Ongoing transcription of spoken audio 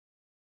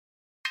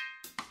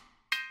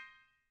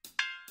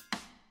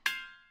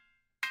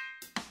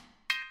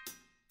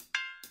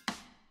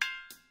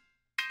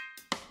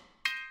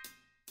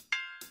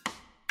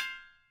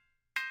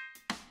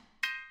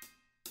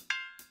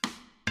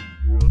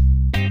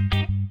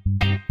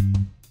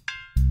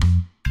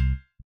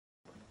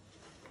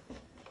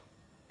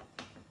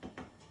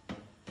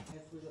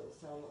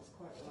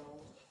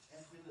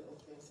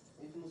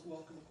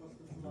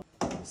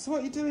So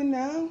what are you doing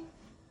now?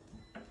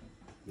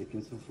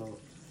 Making some flour.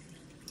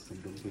 Some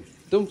dumpling.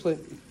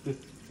 Dumpling.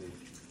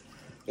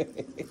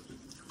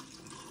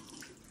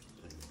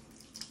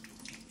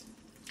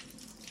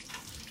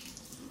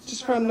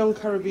 Just for our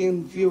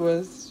non-Caribbean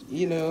viewers,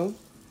 you know,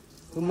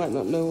 who might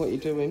not know what you're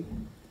doing.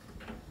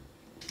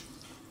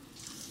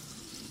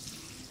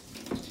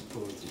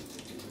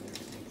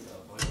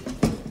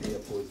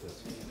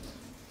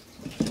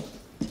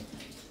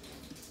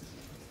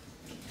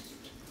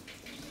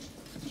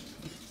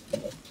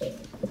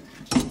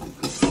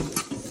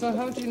 So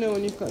how do you know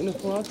when you've got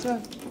enough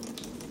water?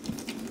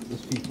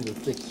 Just feed to the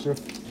texture.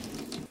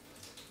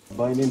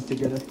 Bind them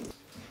together.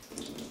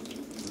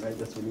 Right,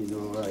 that's when you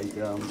know, like,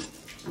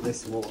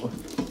 less water.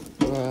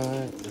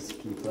 Right. Just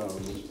keep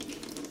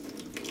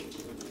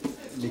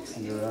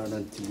mixing around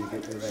until you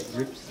get the right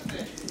grips.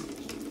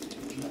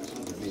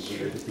 That means when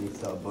everything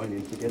start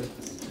binding together.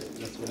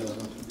 That's when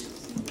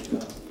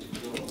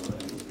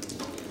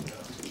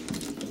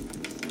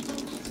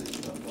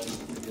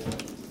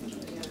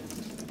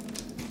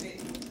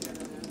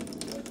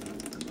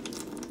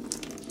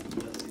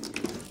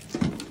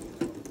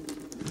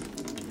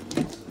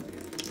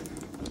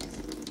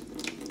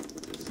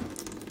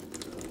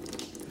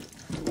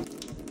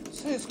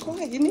So it's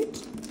quite, you need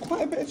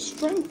quite a bit of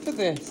strength for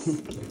this.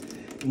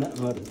 not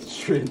much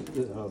strength.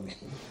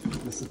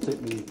 It's a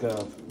technique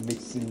of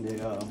mixing the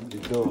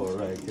dough,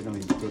 right? You know,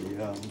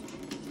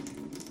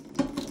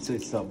 so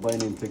it start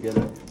binding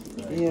together.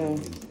 Right? Yeah,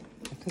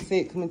 I can see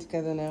it coming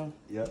together now.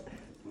 Yeah.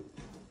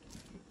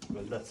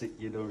 Well, that's it.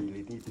 You don't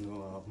really need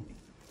no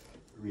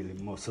really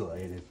muscle or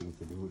anything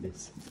to do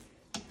this.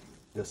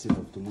 Just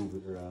enough to move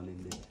it around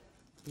in the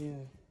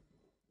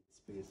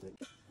space. Like.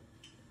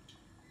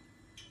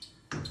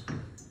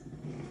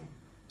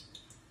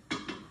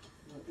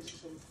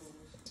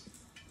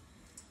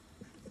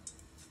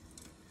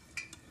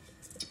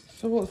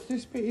 So what's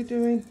this bit you're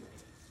doing?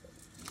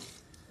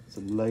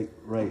 Some light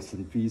rice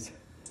and peas.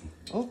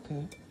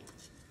 Okay.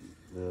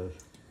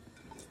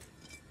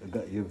 I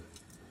got your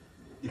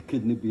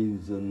kidney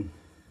beans and...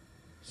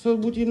 So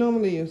would you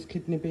normally use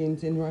kidney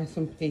beans in rice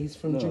and peas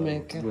from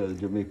Jamaica? Well,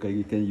 Jamaica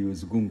you can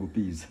use gungo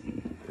peas.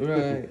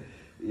 Right.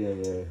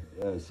 yeah,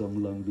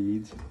 some long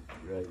beans.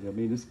 Right, I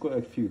mean there's quite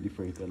a few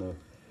different kind of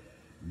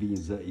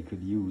beans that you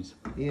could use.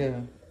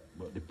 Yeah.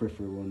 But the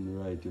preferred one,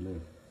 right, you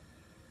know,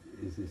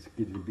 is this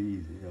kidney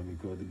beans, you know,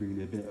 because they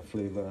bring a bit of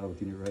flavor out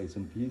in the rice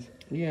and peas.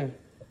 Yeah.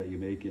 That you're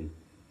making.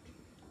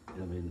 You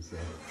know what I mean? So,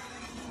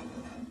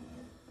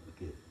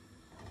 okay.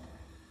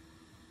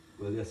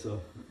 Well, yeah,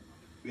 so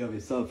we have a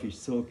saltfish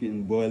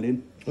soaking,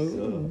 boiling. Ooh.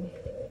 So,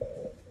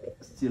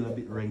 still a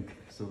bit rank,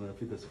 so I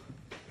think that's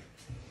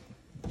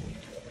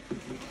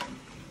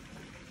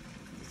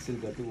still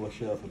got to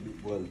wash it off a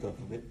bit, boil it off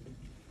a bit.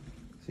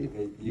 So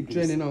you're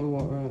draining all the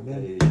water out there?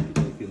 You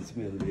can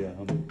smell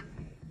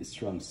the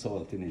strong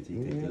salt in it.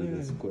 You can tell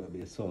there's quite a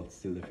bit of salt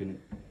still left in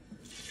it.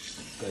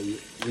 Because you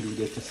really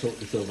get to soak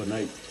this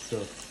overnight.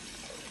 So,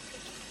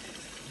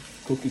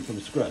 cooking from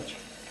scratch.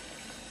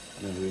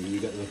 And you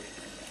got to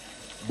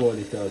boil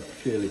it out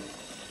fairly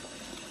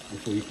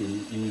before you can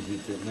use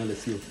it,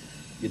 unless you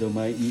don't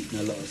mind eating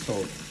a lot of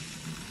salt.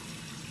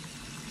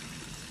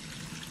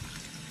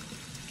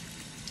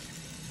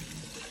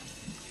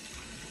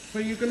 So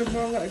you're going to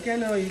boil it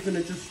again, or are you going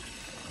to just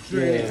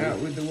drain it out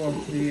with the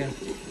water here?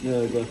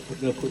 No, I'm going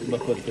to put it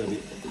back on for a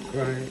bit.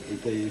 Right.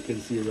 Okay, you can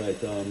see right,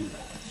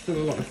 still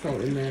a lot of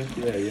salt in there.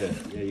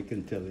 Yeah, you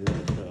can tell it,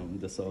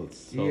 the salt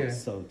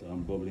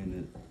bubbling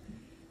in.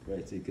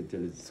 Right, so you can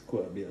tell it's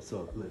quite a bit of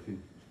salt left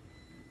in.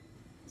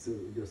 So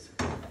just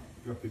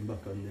drop it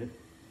back on there.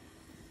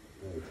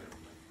 Right.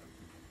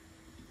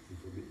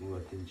 Give a bit more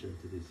attention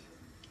to this.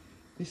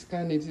 This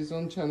guy needs his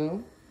own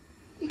channel.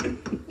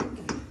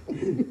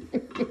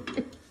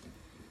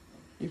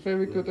 You're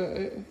very good at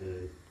it.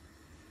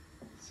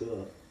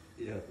 So,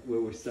 yeah, where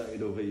we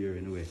started over here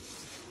anyway.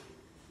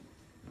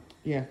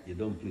 Yeah. Your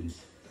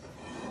dumplings.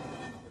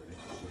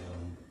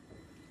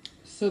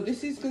 So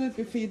this is going to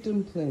be for your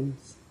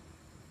dumplings.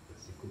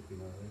 That's the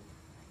cooking alright.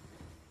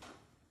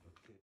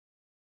 Okay.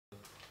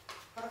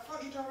 But I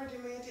thought you'd already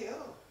made it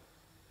up.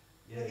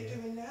 Yeah, what are you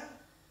doing now?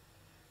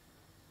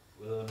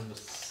 Well, I'm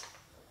just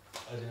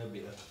adding a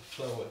bit of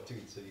flour to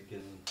it so you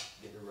can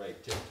get the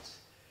right texture.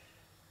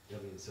 I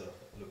mean, so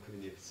look,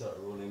 when you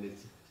start rolling it,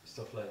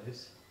 stuff like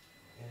this,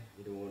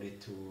 you don't want it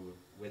too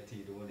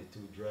wetty, you don't want it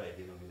too dry,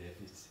 you know, I mean, if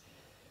it's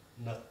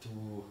not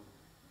too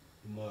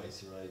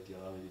moist, right, you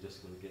know, you're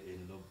just going to get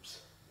in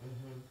lumps.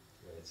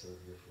 Right, so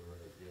therefore,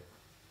 right,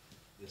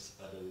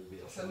 just add a little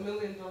bit of It's $1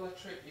 million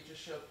trick you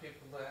just showed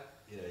people there.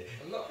 Yeah.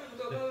 A lot of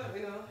people don't know that,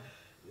 you know.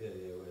 Yeah,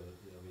 well,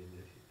 you know, I mean,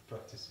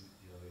 practice,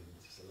 you know,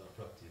 it's just a lot of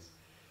practice.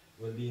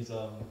 Well, these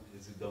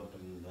is a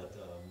dumpling that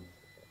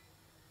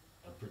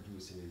I'm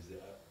producing is the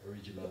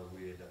original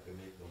way that we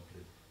make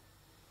dumpling.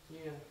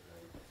 Yeah.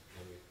 Right.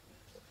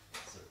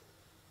 So,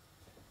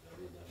 I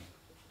mean,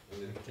 a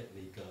little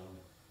technique,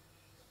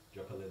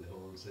 drop a little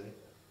holes in it.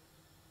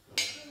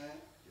 Okay.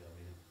 Yeah, I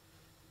mean,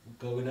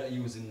 because we're not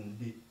using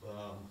deep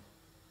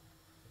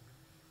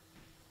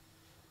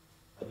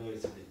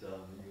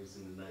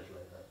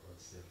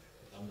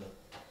I'm not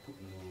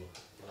putting no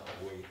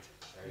weight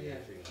or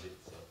Yeah. anything on it,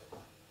 so.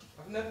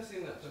 I've never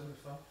seen that done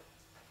before.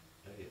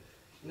 Okay.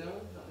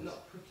 No,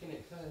 not pricking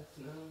it first,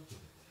 no.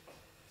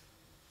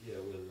 Yeah,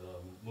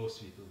 well,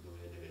 most people do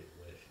anyway,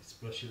 right?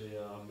 Especially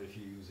if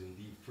you're using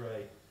deep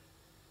fry.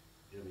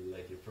 I mean,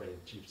 like you're frying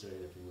chips or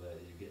anything like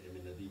that, you get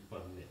them in a deep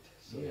pan net,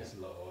 so Yeah. there's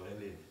a lot of oil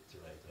in it,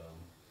 right?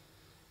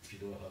 If you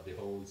don't have the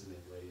holes in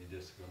it, right, you're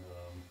just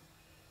gonna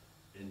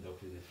end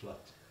up in a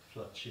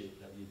flat shape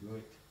that you do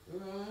it.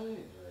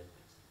 Right. Right.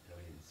 I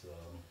mean, so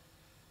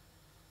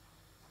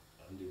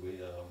and the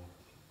way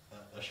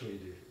I'll show you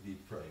the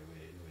deep fry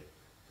way anyway.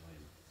 I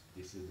mean,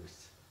 this is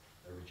this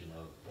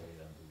original way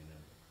I'm doing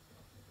it.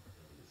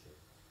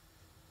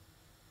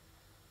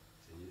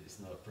 So it's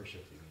not a pressure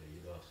thing,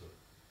 you also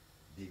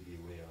dig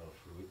your way out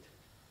through it.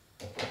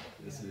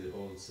 This is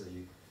also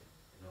you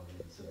know,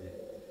 so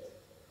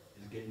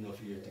it's getting enough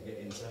here to get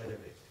inside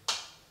of it.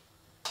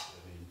 I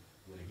mean,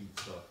 when the heat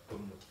starts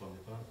coming up from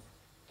the pan.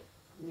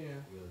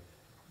 Yeah. Well,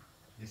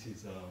 this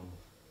is how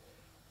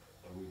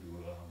we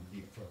do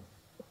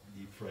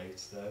deep fried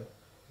style.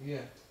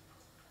 Yeah.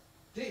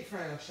 Deep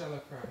fry or shallow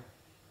fry?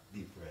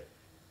 Deep fried.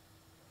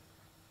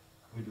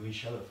 We're doing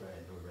shallow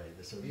fried, though, right?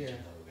 That's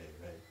original way,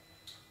 right?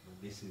 But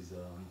this is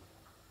the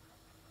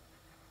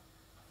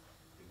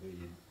way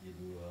you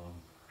do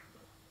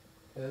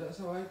Yeah, that's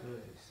how I do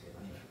it. So.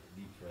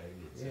 deep fried.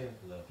 It's Yeah.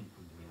 a lot of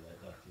people do it like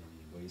that.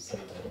 But you say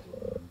that to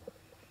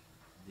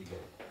dig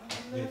it.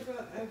 I've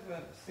never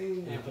ever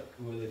seen that.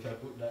 If I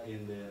put that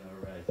in there,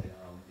 alright,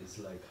 it's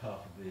like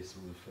half of this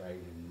will fry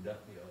in that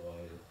bit of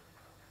oil.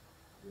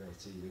 Right,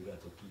 so you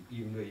got to keep,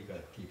 even though you got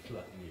to keep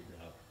flattening it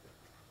out,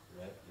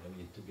 right? I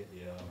mean, to get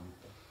the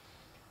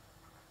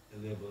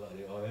level of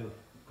the oil,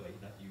 because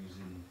you're not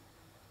using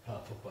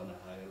half up on the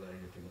oil or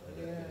anything like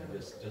that. Yeah.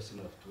 Just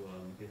enough to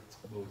get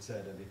both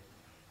sides of the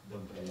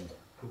dumpling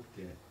cooked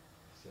in.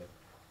 So.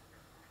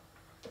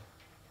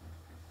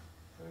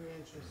 Very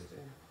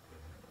interesting.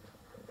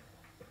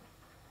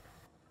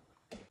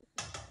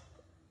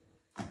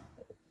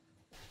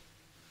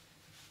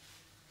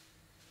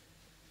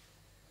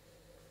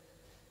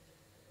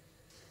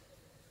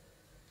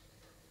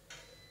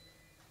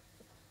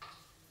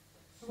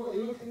 So what are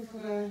you looking for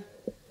there?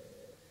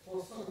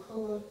 What sort of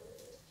colour?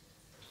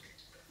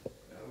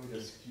 We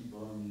just keep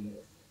on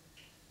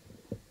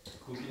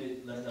cooking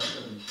it like that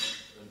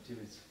until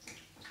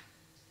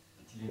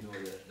you know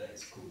that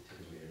it's cooked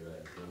anyway,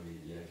 right? I mean,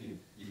 yeah, if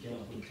you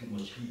can't put too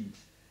much heat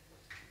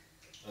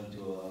onto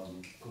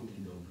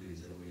cooking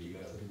dumplings anyway, you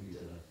got to do it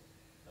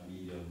at a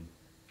medium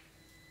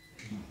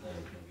heat, like,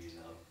 I mean,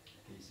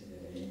 in case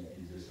the heat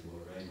is just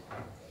about right.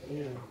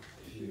 Yeah.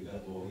 If you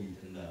got more heat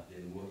than that,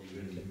 then what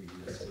you're going to do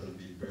is just going to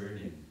be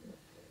burning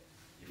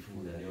your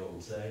food on the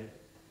outside,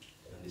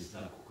 and it's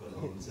not cooked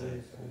on the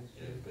inside.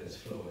 Yeah, because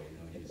flour, you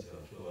know, it's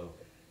flour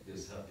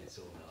just have its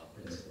own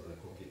principle of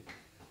cooking.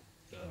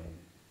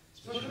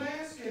 So can I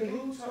ask you,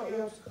 who taught you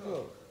how to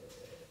cook?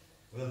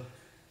 Well,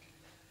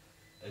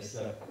 I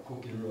started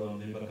cooking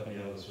around in back of my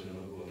house when I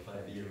was about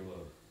 5 years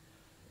old.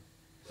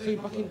 So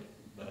you're back in?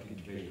 Back in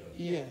Jamaica.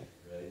 Yeah.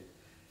 Right?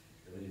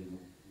 I mean,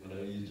 when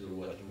I used to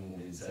watch the mom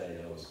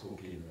inside, I was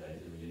cooking,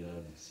 right? I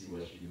mean, see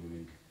what she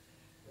doing,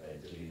 right?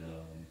 I mean,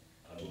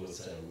 I go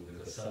outside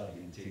with the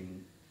sardine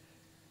thing,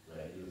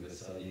 right? With the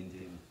sardine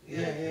thing.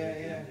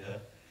 Yeah.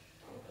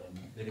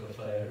 Make a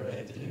fire,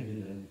 right? I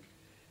mean, and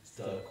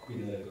start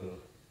cooking like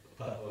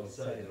a pot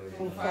outside.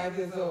 From 5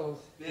 years old?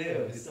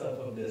 Yeah, we start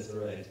from this,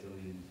 right? I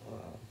mean,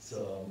 Wow.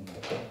 so,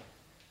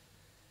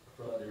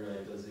 probably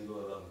right as you go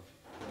along,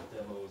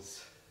 that time I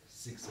was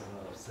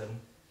 6.5, 7.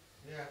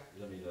 Yeah.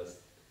 Let me just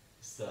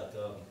start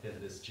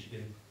getting this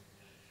chicken,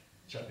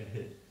 chopping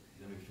head,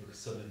 let me for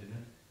Sunday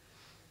dinner.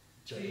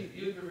 So you'd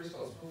be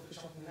responsible for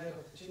chopping the head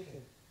off the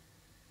chicken?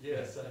 Yeah,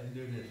 I started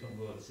doing it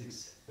from about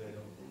 6, right?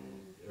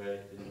 I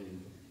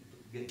mean,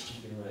 get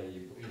chicken right,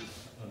 you put it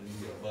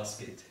underneath your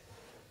basket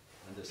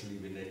and just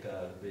leave it like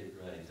a bit,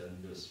 right?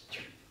 And just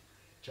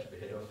chop the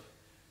head off,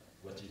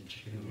 watching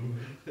chicken move.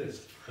 You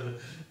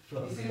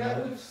see, that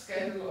would have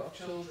scared a lot of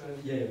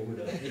children. Yeah, it would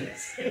have,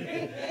 yes.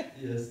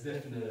 Yes,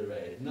 definitely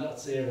right. Not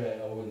say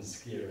right, I wouldn't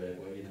scare right,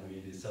 but you know, I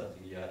mean, it's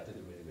something you have to do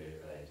anyway,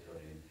 right? I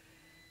mean,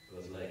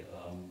 because like, my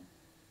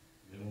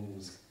mom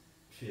was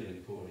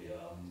feeling poorly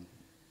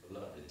a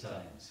lot of the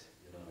times,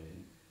 you know what I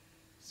mean?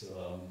 So,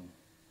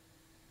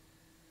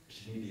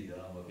 she needed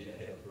a bit of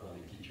help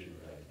around the kitchen,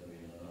 right? I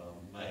mean,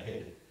 my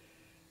head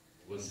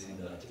was in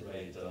that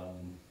right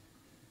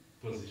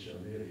position,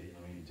 really,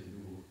 I mean, to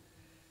do,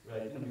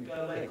 right? You know, because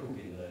I like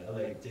cooking, I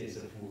like taste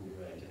of food,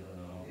 right? You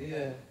know,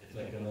 Yeah. if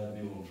I can add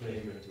my own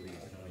flavor to it,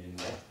 you know, I mean,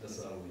 that's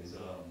always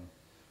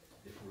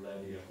the full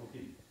idea of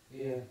cooking,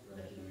 Yeah.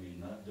 right? You know, I mean,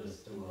 not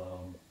just to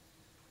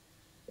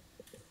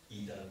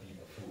eat other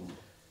people's food,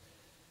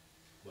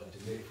 but to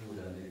make food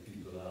and let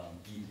people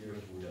eat your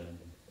food and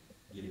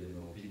give them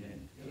an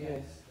opinion. You know?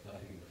 Yes. I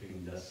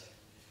think that's,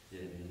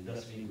 yeah, I mean,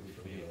 that's been good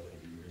for me over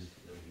the years.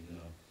 I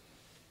mean,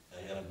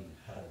 I haven't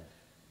had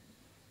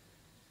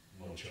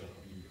much of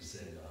people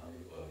say,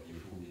 well, your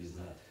food is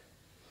not,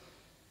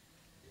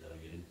 you know what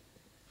I mean?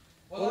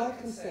 Well, I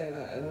can say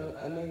that,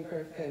 I know you're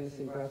very famous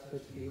in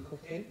Bradford for your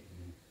cooking,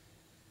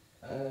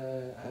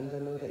 and I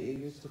know that you're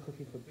used to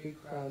cooking for big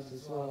crowds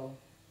as well.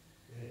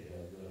 Yeah,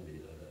 I've done a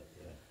bit of that,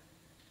 yeah.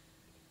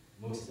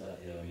 Most of that,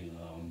 yeah, I mean,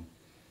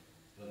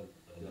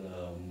 I've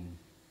done,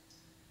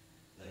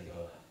 like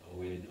a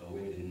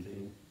wedding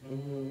thing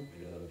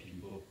with other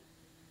people.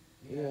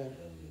 Yeah.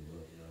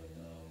 But,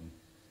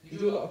 You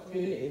do a lot of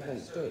community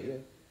events, don't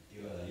you?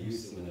 yeah, I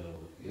used to when I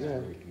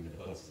was working with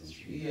the Hudson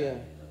Street. Yeah.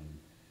 And,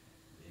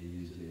 they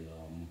usually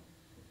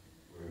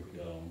work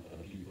with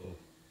other people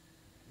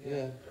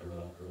Yeah.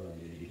 around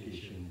the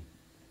education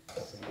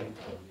scene.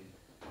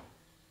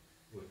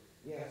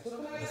 Yeah. So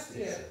can I ask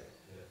you,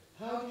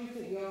 how do you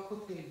think your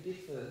cooking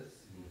differs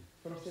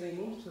from, say,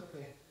 Mum's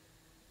cooking?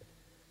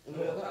 And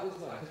what that was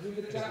like? Because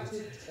we've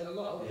adapted a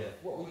lot of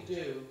what we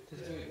do to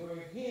do it when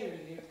we're here in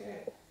the UK.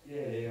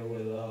 Yeah,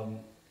 well,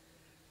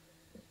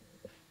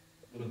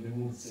 my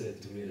mom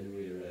said to me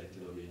anyway, right,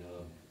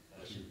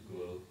 I should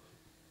go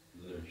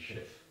learn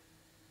chef.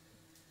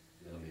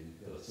 You know what I mean?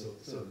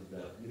 So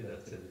that, me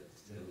that tell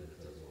me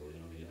that as well,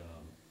 you know what I mean?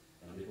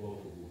 And they all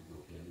for good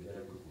cooking, and they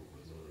like good cook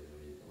as well, you know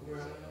what I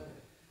mean? Right.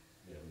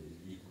 Yeah, I mean,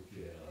 he cooked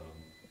for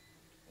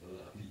a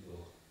lot of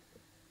people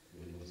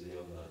when he was a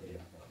young lad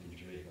back in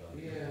Jamaica.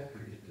 Yeah.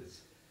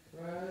 Cricketers.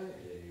 Right.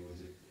 Yeah, he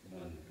was a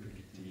man in the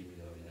cricket team, you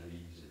know, and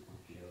he used to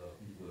cook for a lot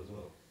of people as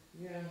well.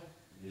 Yeah.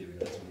 Maybe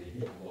that's when they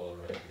hit the ball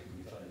right, they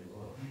couldn't find the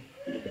ball.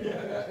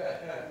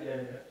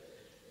 Yeah,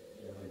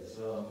 I mean,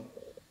 so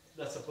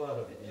that's a part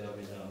of it, you know, I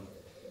mean,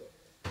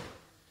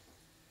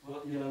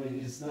 well, you know, I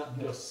mean, it's not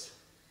just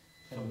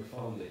from the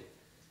family,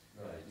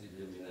 right? I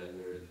mean, I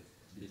learned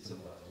bits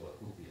about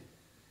cooking.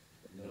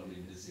 You know, I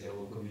mean, this is the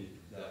whole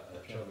community that I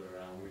travel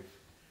around with,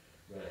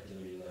 right? You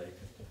know, I mean, like,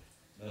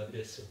 my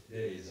best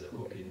days of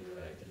cooking,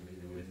 right? I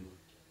mean, when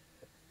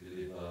we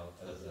live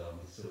as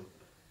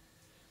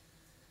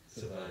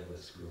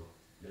survivor's crew.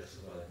 The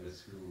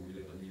survivor's crew, we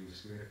live on New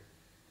Square.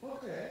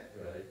 Okay.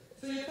 Right.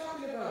 So you're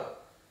talking about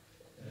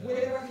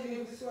way back in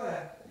New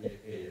Square?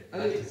 Yeah.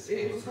 And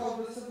it was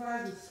called the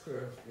Survivors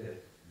Crew? Yeah,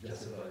 the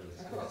Survivors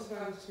I Crew. thought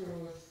Survivors Crew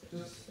was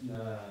just...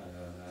 No.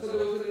 So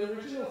there was an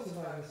original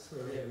Survivors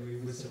Crew? Yeah, we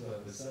were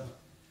Survivors Son.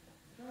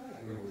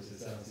 Right. We was the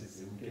sound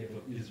system. We came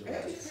from Israel.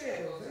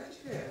 Educate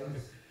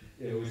us.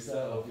 Yeah, we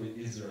start off with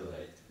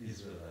Israelite,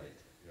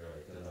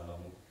 right? And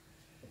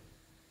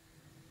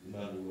the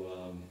man who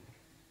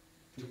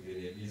took the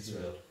name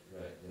Israel,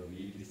 right?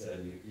 He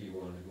decided he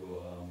wanted to go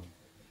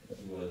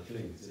do other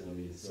things, you know what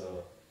I mean? So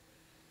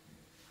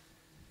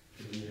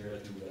for the year or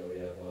two that we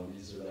have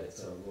Israelite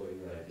sound going,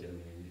 right? You know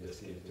what I mean? We just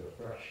came to a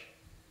crash,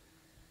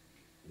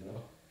 you know?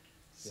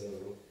 So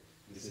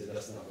we said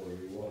that's not what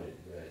we wanted,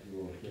 right? We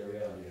want to carry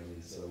on, you know what I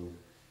mean? So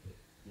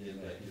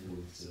like the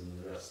Woods and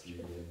Rusty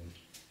and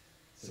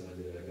some of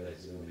the other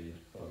guys, you know what I mean,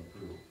 from the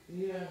crew.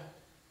 Yeah.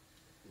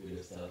 We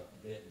just start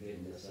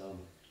getting the sound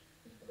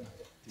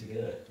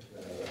together.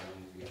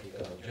 We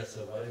just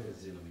survivors,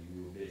 you know,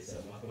 we were based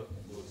on Mappa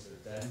most of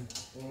the time.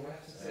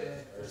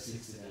 Or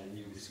 69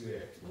 U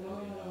Square.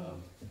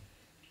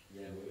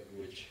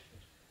 Which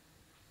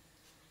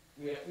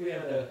we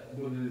had a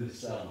good little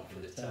sound for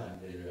the time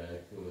then,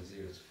 right? Because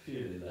it was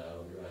fairly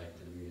loud, right?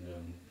 I mean,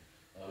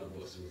 all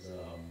of us was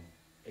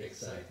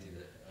excited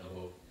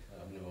about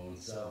having our own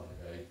sound,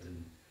 right?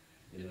 And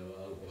you know,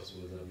 all of us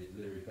was a bit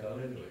lyrical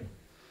anyway.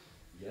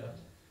 Yeah.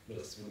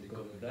 Plus when it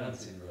comes to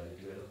dancing, right?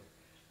 Well,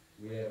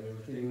 we have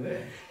everything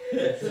there.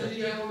 So did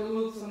you have all the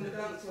moves on the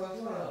dance floor as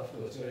well? Of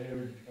course,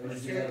 we're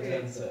original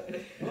dancer.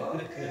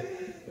 Okay.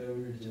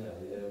 Original,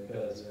 yeah,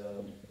 because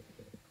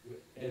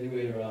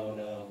anywhere around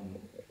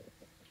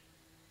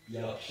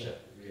Yorkshire,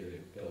 really,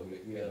 because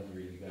we haven't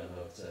really gone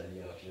outside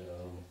Yorkshire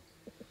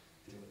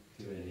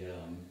to any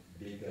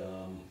big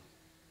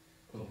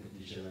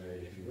competition or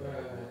anything.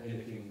 Right.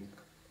 Anything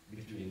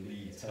between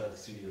Leeds,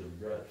 Huddersfield, and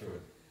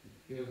Bradford.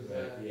 Right.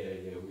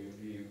 Yeah,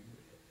 we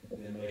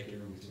then Michael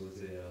Roots was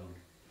the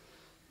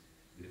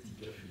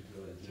teacher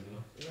for it, you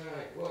know.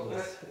 Right, well,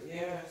 it's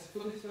a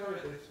funny story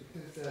this,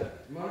 because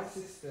my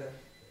sister,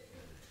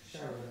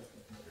 Sharon,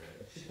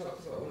 she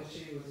talks about when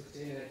she was a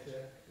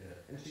teenager,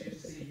 and she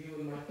used to see you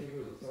and Mikey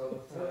Roots all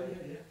the time.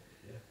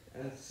 Yeah.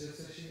 And so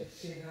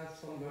she has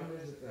fond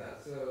memories of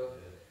that, so...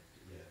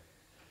 Yeah.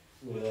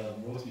 Well,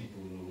 most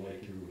people know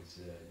Mikey Roots,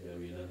 I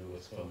mean, I know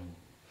it's from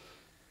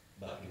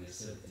back in the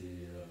 70s,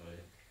 you know,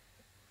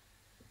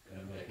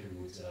 and Michael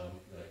Woods,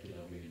 like, you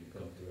know, when you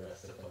come to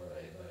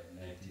Rastafari, like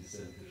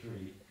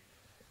 1973,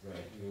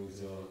 right, we was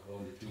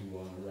only two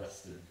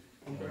arrested.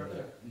 In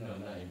Bradford? No,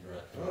 not in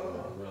Bradford,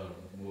 around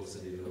most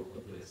of the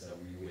local places that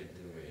we went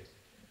to.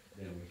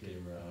 Then we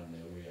came around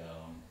and we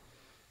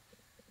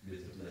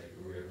visited like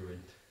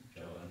Reverend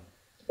John.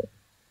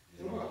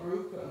 So what,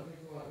 Rupert and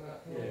people like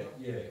that?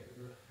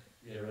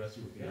 Yeah, that's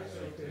Rupert.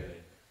 Right.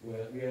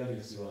 Well, we all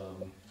used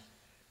to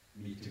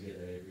meet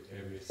together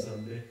every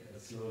Sunday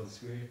at Sloan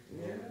Square.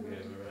 Yeah. We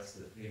have a rest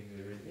of thing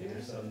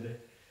every Sunday.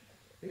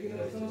 You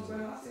know someone's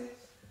going massive?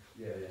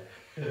 Yeah.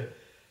 I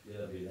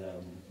mean,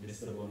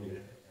 Mr. Money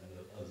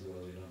as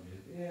well, you know what I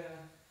mean? Yeah.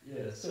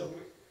 Yeah, so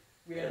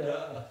we had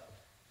a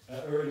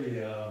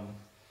early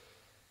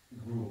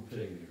group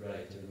thing,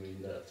 right? I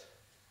mean that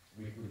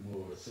we could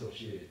more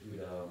associate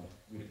with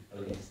at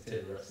least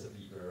 10 rest of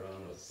people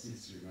around us,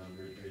 history,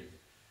 remember,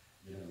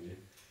 you know what I mean?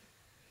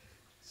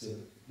 So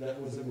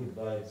that was a good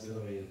vibes, you know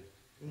what I mean?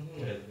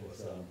 Help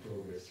us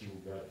progress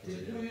through Bradford.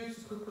 Did you used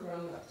to cook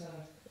around that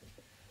time?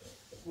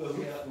 Well,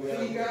 we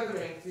Tea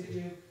gatherings,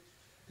 did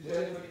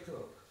anybody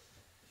cook?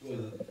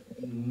 Well,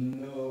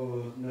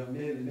 no,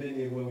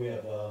 mainly when we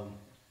have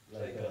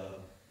like a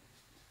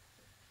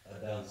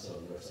dance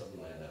on or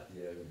something like that,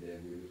 yeah,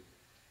 then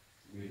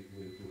we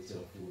put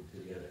some food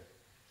together.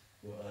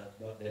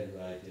 But then,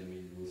 right, I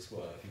mean, there was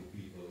quite a few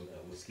people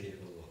that was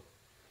capable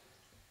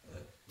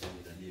of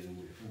dealing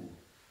with food.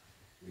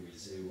 We would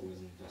say it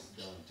wasn't just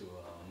down to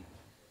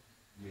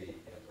me,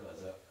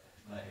 because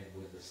my head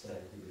was just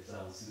tied to the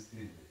sound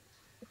system.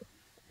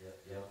 Yeah.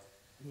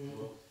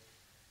 Well,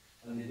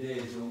 and the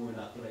days when we're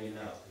not playing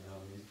out, you know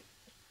what I mean?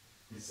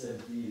 It's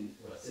 17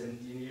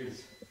 years.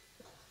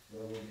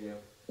 Well, we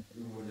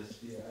were the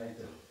spear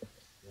item.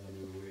 And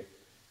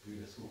we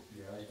just cook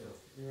the item.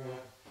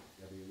 Right.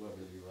 I mean,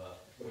 whether you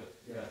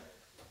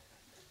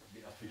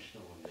the fish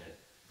now and then.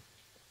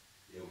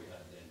 Yeah, we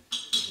had then.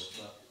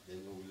 But then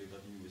when we live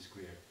at New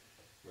Square,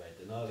 right,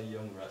 and all the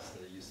young Rasta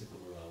used to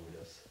come around with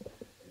us.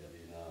 You know, I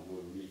mean,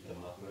 when we meet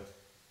them up,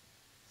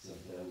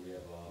 sometimes we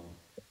have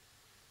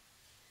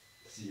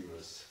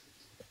serious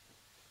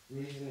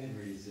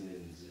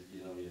reasonings,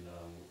 you know,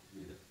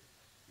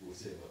 we'll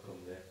say we'll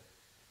come there,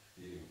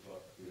 dealing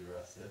with the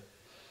Rasta.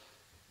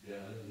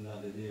 Yeah,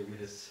 another day we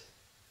just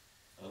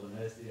have a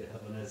nice day,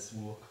 have a nice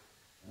smoke,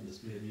 and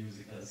just play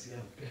music and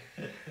sing.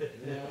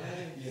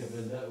 Yeah,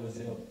 but that was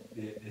the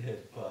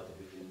head part of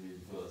it in me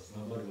first.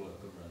 Nobody want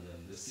to come around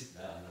and just sit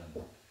down and,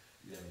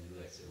 yeah, I mean,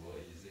 like say, well,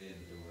 he's the end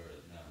of the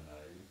world now.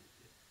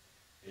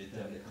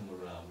 Anytime they come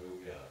around where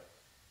we are,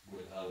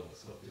 with all of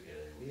us come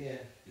together,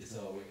 it's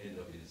always end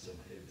up in some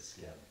heavy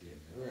scam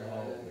game. Right.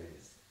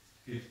 Always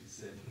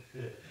 57,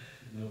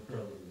 no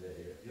problem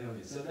there. You know what I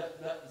mean? So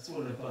that's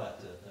one of the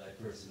parts that I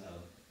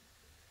personally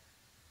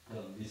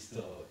missed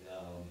out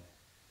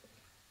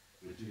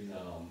between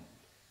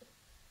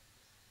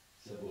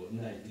so about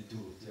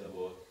 92 to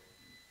about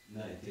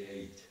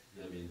 98.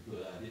 I mean,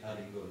 I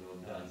didn't go no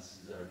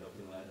dances or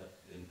nothing like that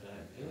in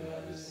time. You know, I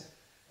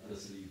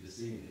just leave the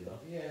scene, you know.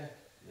 Yeah.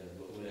 Yeah,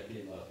 but when I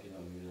came up, you know,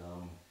 I mean,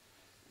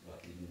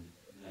 back in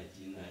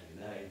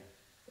 1999,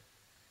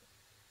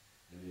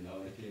 and you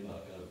know, when I came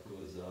out,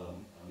 because I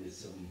met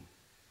some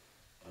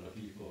other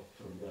people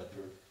from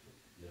Bradford,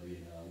 you know, I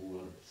mean,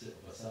 who wanted to set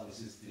up a sound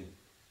system.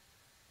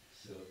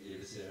 So here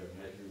they say,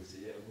 Michael was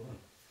yeah, go on.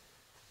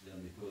 Yeah,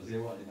 because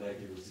they wanted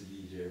Michael was the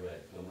DJ,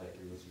 right? Because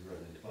Michael was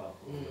running the pump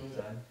all the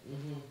time.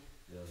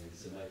 You know,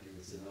 so Michael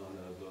was saying, no,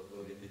 go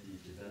get the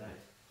teacher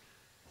tonight.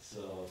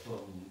 So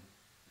from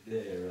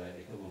there, right,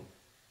 they come on,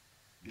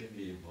 get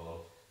me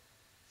involved.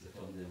 So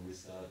from then we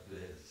started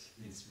this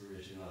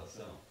inspirational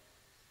sound,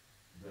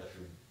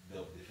 Bradford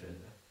Dub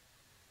Defender.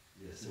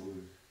 Yeah, so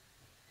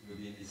we've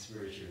been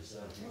inspirational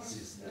sound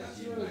since 1990. That's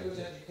really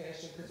good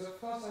education, because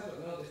of course I don't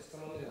know this,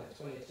 I'm only like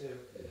 22.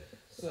 Yeah.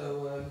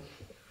 So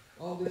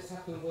all this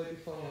happened way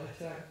before my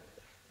time.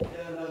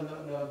 Yeah, no,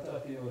 I'm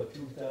talking about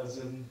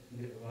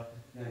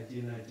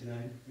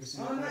 1999.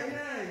 Oh,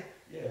 99?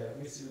 Yeah,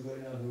 we're still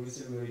going on, we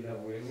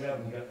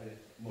haven't got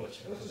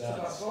much of a It was just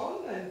dance. about born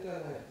then,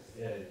 didn't it?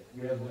 Yeah,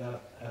 we haven't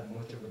had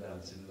much of a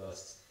dance in the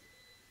last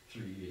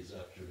 3 years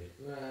actually.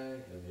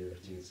 Right. And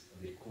everything's a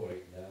bit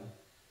quiet now.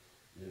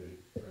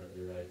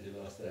 You're right, the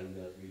last time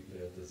that we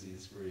played as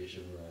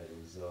inspiration, right, it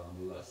was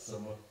last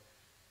summer.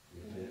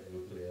 We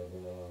played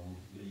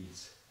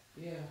Leeds.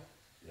 Yeah.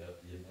 Yeah,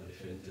 at the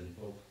Fenton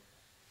pub.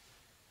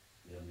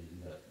 Yeah, I mean,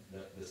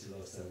 that's the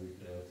last time we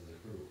played out as a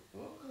crew.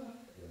 Okay.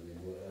 Yeah, I mean,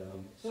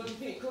 so do you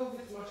think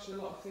COVID's mashed a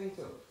lot of things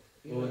up?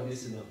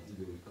 This is nothing to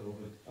do with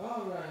COVID.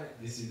 Oh, right.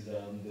 This is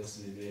just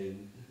the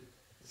main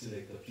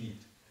selector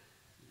Pete.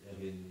 I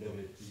mean,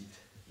 David Pete.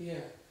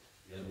 Yeah.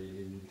 Yeah, I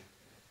mean,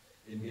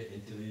 in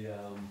getting to the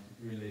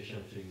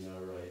relation thing,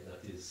 alright,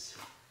 that is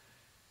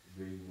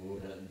very more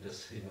than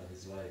just him and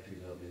his wife, you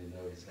know, I mean,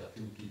 now he's got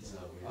 2 kids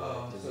now.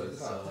 So it's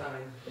about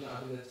time, not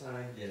having the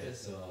time. Yeah,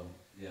 so,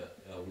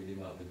 with him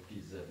having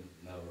kids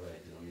now,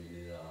 right, you know, I mean,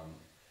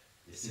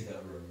 he still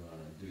got to run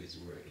around and do his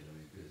work, you know,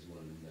 because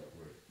one of them that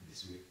work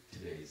this week,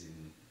 today is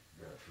in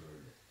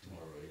Bradford,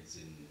 tomorrow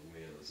is in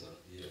Wales,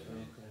 yeah, I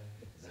mean,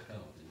 it's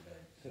accounting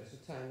time. So it's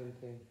a timing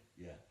thing.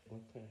 Yeah.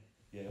 Okay.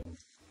 Yeah.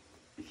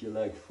 If you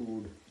like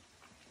food,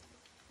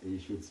 you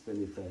should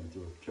spend the time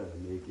to try to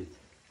make it.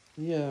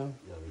 Yeah.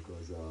 Yeah,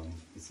 because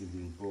this is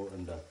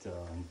important that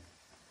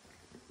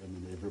I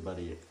mean,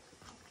 everybody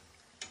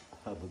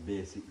have a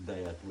basic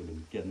diet where they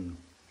can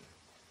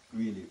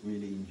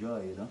really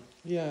enjoy, you know?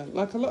 Yeah,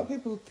 like a lot of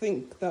people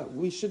think that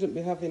we shouldn't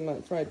be having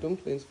like fried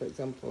dumplings, for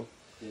example.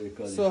 Yeah,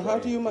 because so how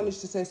do you manage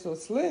to stay so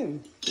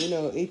slim, you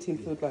know, eating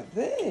food like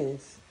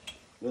this?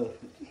 Well,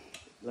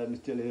 let me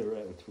tell you,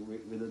 right,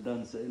 with a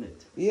dancer in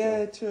it.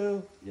 Yeah,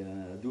 true.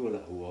 Yeah, I do a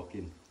lot of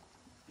walking.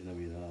 You know, I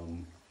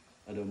mean,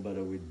 I don't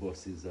bother with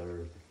buses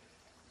or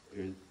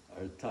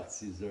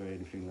taxis or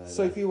anything like that.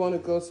 So if you want to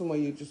go somewhere,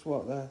 you just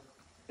walk there?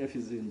 If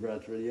it's in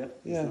Bradford, yeah,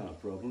 Yeah. it's not a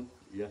problem.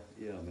 Yeah,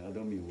 I mean, I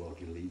don't mean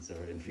walking Leeds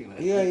or anything like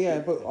that. Yeah,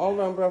 but all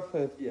around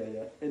Bradford? Yeah.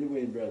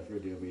 Anyway in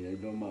Bradford, I mean,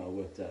 it don't matter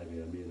what time,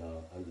 I mean,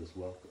 I'll just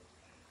walk.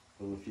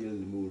 If I feel in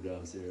the mood,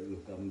 I'll say,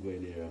 look, I'm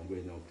going here, I'm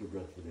going out to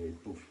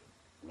Bradford, poof,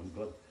 I'm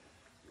gone.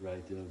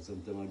 Right,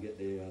 sometimes I get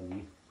there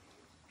and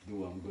do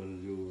what I'm going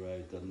to do,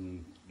 right,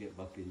 and get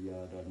back in the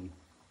yard and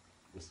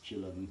just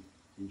chill and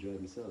enjoy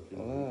myself,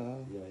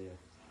 Wow. Yeah.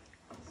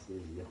 So,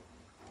 yeah.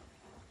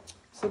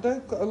 So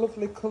they've got a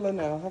lovely colour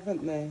now,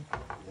 haven't they?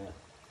 Yeah.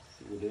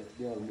 So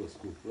they're almost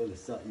cooked. Well, you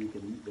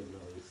can eat them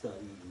now. You start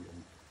eating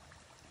them.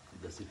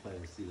 Just if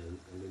I still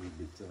a little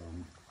bit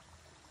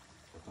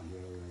up on the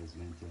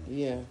arrangement.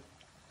 Yeah.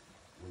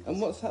 And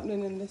what's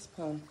happening in this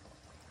pan?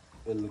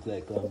 It looks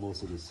like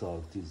most of the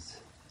salt is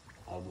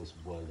almost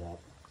boiled up.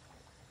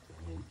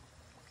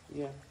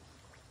 Yeah.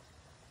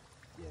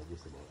 Yeah,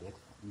 just about that.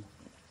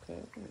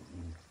 Okay.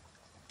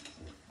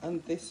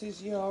 And this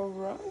is your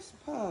rice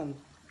pan?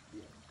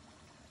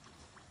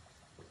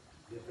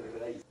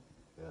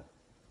 Yeah,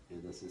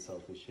 this is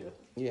saltfish here.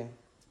 Yeah. I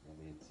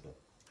mean, so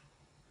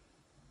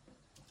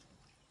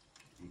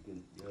you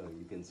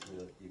can smell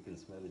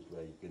it,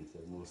 right? You can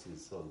tell most of the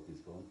salt is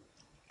gone.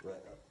 Right.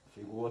 I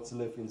think what's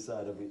left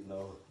inside of it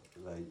now,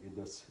 like it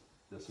just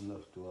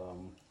enough to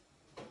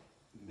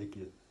make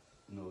it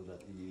know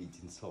that you're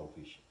eating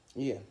saltfish.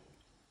 Yeah.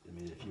 I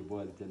mean, if you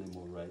boil it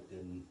anymore, right,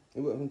 then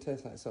it won't even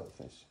taste like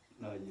saltfish.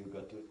 No, you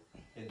got to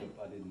end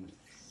up adding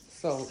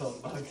salt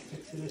back.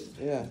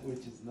 Yeah.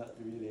 Which is not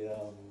really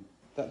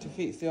that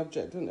defeats the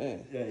object, doesn't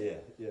it?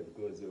 Yeah,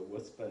 because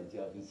what's point you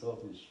having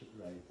saltfish,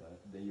 right?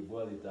 Then you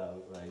boil it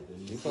out, right?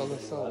 And you boil the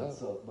salt out.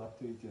 Salt back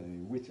to it,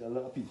 which a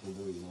lot of people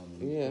do,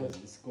 Yeah.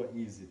 It's quite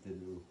easy to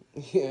do.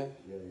 Yeah.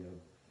 Yeah.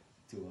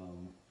 To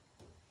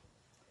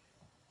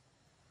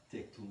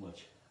take too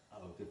much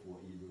out of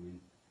what you're doing.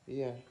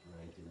 Yeah.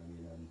 Right,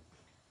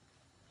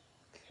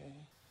 okay.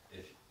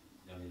 If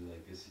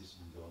like this is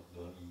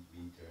don't eat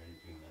meat or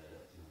anything like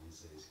that,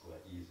 so it's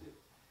quite easy,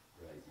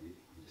 right? You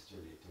just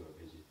turn it to a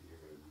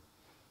vegetarian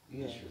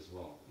dish as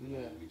well,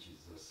 which is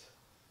just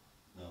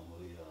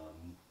normally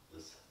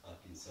just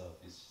Ackee and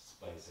saltfish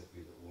spice up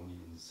with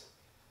onions,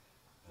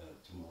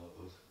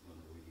 tomatoes. I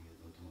don't know if you get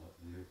no tomato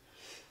there.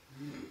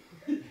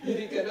 You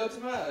didn't get no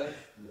tomatoes?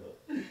 No.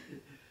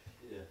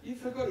 Yeah. You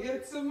forgot your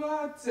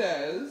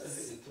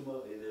tomatoes?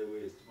 Tomato in there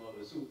is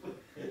tomato soup.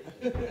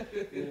 But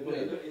you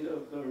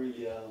don't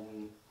really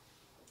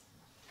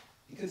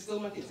you can still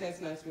make it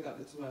taste nice without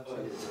the tomatoes. Oh,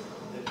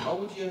 yeah. Or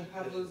would you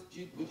have us?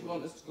 Would you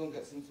want us to go and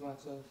get some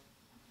tomatoes?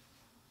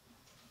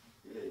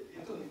 Yeah, I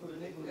don't think we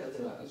would even get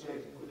tomatoes,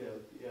 right?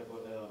 Yeah,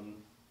 but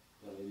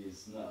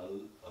it's not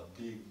a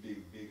big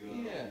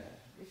yeah,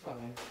 be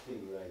fine.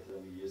 thing, right?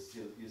 You're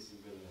still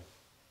gonna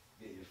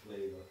get your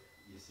flavor.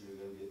 You're still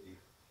gonna get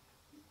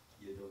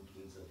your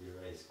dumplings and your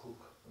rice cook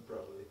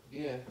properly.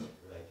 Yeah.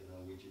 Right,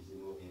 which is the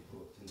more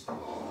important thing.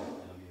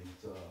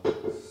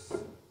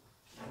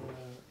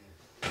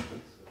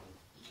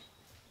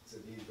 So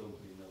these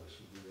dumplings now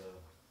should be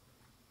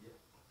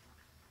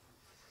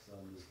so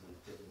I'm just gonna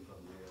take them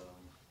from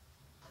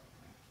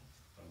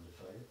the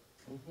fire.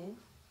 Mhm.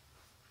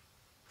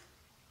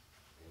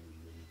 And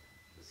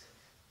just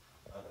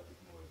add a bit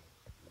more.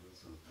 It looks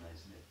so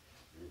nice,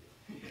 really.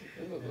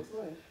 They look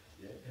lovely.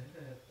 Yeah.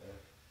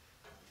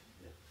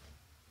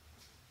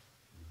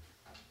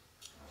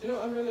 Do you know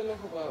what I really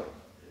love about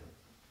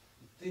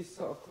this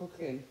sort of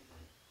cooking?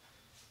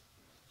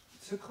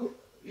 To cook,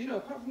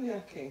 apart from the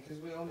ackee, because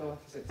we all know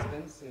ackee is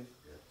expensive,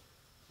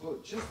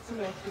 but just to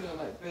make,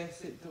 like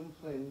basic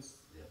dumplings,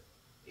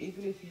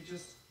 even if you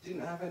just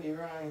didn't have any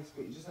rice,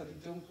 but you just had your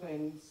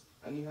dumplings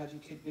and you had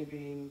your kidney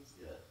beans,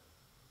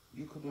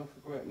 you could make a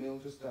great meal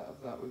just out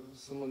of that with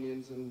some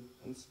onions and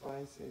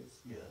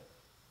spices. Yeah,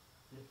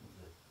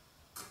 definitely.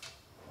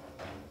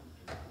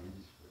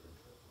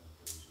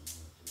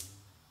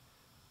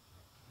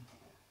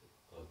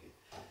 Okay.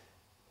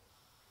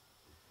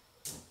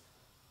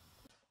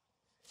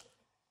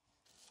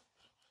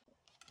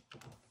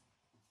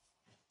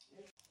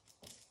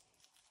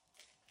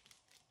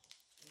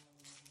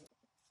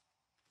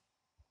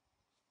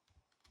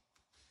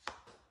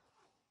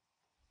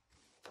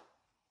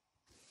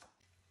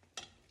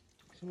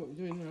 So what are we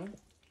doing now?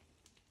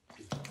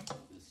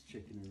 Just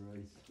checking the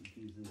rice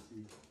confused and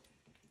see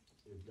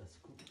if that's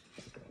cooked,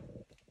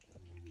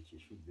 which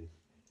it should be.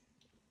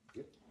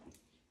 Yep.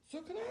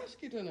 So can I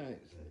ask you, Dan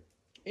Ites, Right.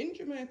 in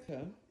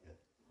Jamaica,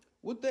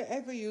 would they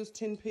ever use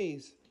tin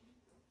peas?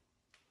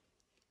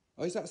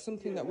 Or is that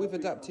something that we've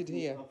adapted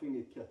here? I think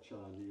it catch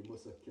on. It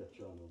must have catch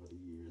on over the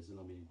years,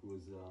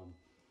 because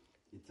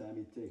the time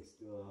it takes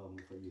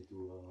for you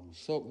to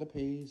Soak the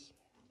peas.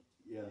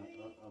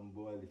 I'm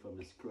boiling from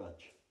the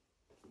scratch,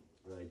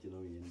 right?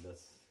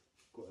 That's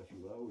quite a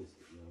few hours.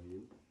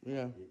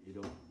 Yeah. You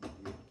don't,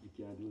 you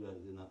can't do that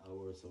in an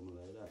hour or something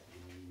like that.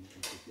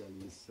 You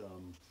can use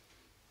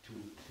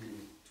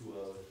 2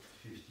 hours,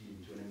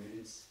 15, 20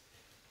 minutes,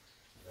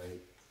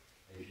 right?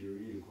 If you're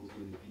really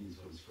cooking the peas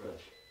from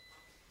scratch,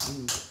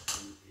 it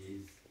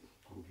is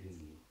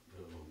cooking for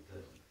a long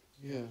time.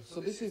 Yeah.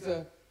 So this is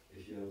a.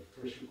 If you have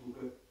pressure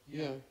cooker,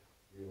 Yeah.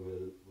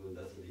 you will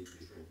that's a bit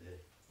different there.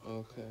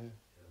 Okay.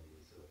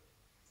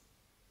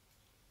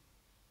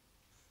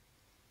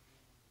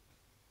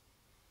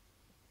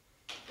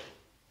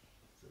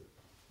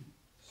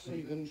 So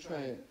you're gonna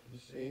try it, you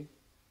see?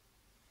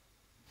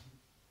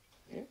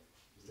 Yeah.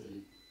 So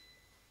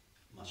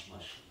mash,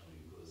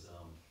 because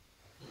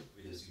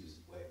we just use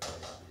white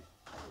rice.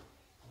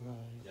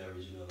 Right. The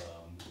original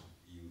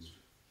used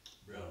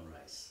brown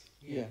rice.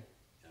 Yeah.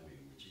 I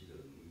mean, which you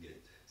don't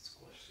get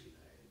squashed in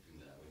or anything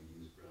like that. When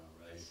you use brown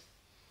rice,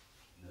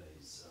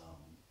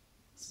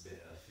 it's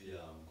better for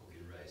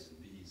cooking rice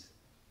and peas.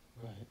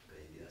 Right.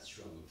 They get a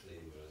stronger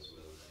flavor as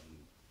well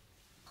than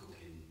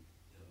cooking.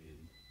 I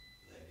mean,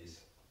 like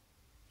this.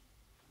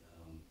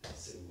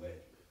 Same white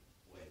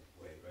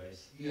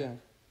rice. Yeah.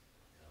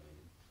 I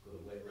mean,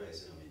 because white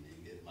rice, I mean, you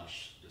get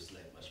mashed just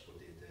like mashed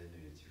potato, and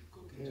if you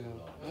cook it Yeah.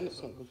 too long, And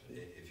it's not good for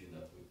you. if you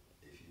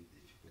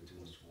put too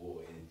much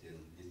water in it,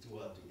 it's too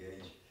hard to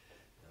gauge.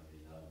 I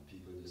mean,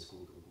 people just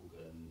cook,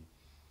 and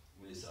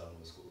when it's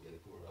almost cooked, they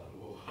pour out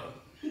water.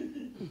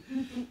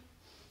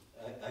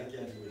 I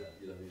can't do that,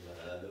 you know what I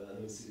mean? I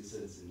don't see the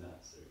sense in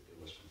that, so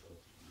it was before.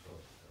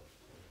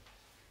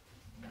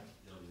 You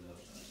know,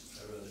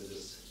 I rather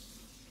just.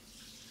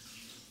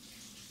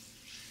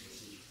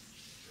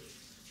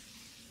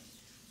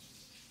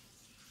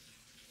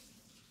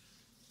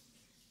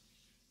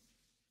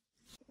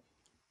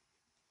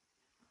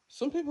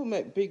 Some people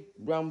make big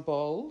round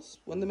balls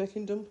when they're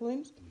making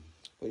dumplings,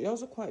 but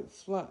yours are quite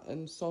flat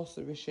and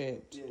saucery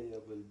shaped. Yeah,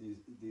 well,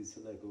 this,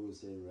 like I was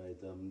saying, right,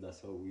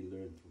 that's how we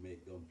learned to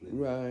make dumplings.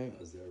 Right.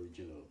 As the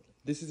original.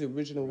 This is the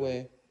original Right.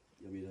 way.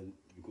 I mean,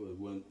 because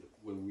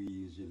when we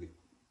usually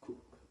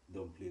cook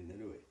dumpling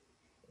anyway,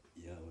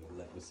 yeah, well,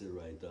 like I said,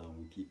 right,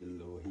 we keep a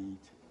low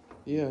heat.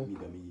 Yeah.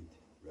 Medium heat,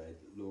 right,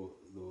 low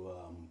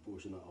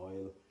portion of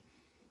oil,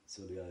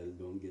 so the oil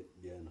don't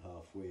get beyond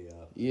halfway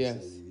Yes.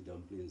 inside the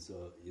dumpling,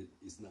 so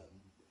it's not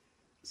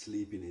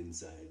sleeping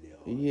inside there.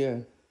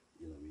 Yeah.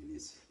 You know what I mean?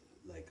 It's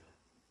like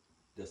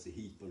just the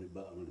heat on the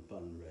bottom of the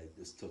pan, right?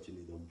 Just touching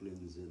the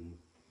dumplings, and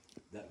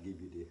that give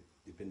you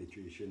the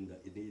penetration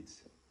that it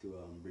needs to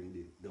bring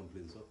the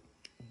dumplings up.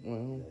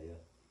 Wow.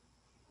 Yeah.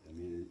 I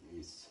mean,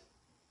 it's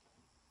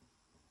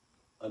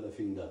other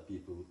thing that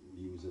people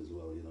use as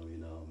well. You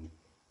know,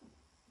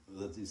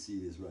 let you see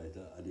this right.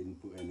 I didn't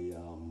put any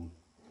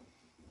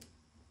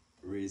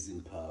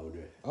raisin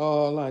powder.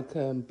 Oh, like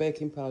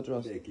baking powder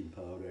or baking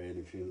powder,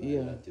 anything like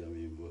yeah. that. You know what I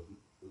mean? But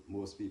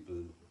most people.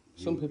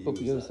 Some people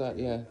use that,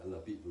 yeah. A lot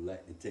of people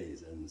like the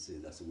taste and say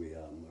that's the way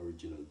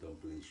original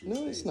dumplings should No,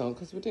 taste. it's not,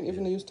 because we didn't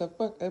even used to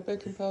have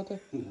baking powder.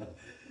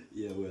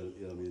 Yeah, well,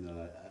 you know, I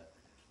mean,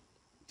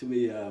 to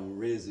me,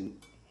 raisin,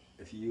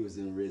 if you're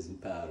using raisin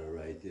powder,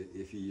 right,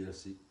 if you're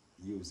just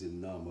using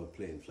normal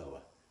plain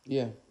flour,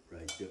 yeah,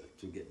 right,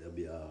 to get there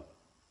be a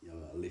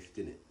lift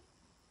in it.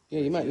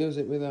 Yeah, you might use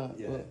it with that.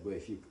 Yeah, but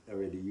if you're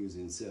already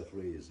using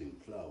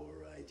self-raising flour,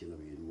 right, you know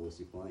what I mean, what's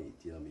the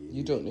point, you know what I mean?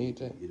 You don't need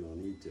it. You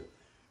don't need to,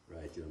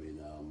 right, you know what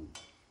I mean?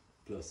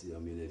 Plus, you know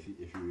what I mean, if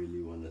you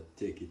really want to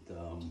take it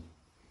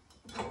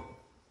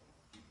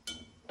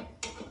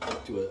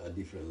to a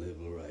different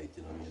level, right,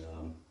 you know what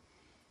I mean?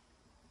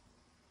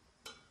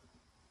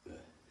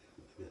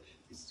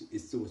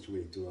 It's too much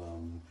way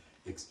to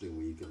explain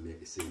where you can make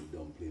the same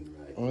dumpling,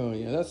 right? Oh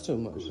yeah, that's too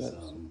much.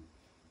 Because,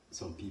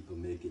 some people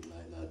make it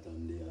like that,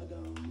 and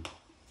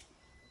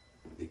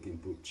they can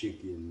put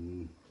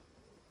chicken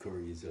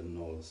curries and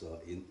also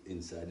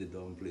inside the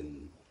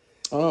dumpling.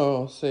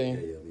 Oh, see.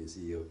 Yeah, I mean,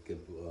 see, you can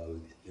put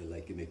all,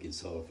 like you're making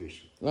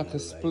saltfish. Like a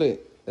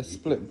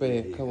split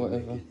bake or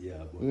whatever.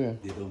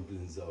 But the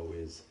dumplings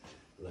always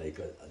like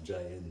a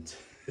giant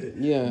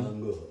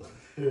mango,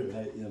 right? You know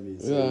what I mean?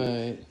 So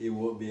right. It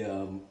won't be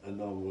a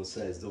normal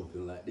size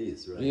dumpling like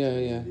this, right? Yeah,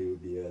 It will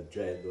be a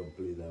giant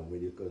dumpling, and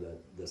when you could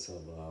just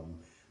have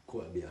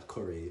quite a bit of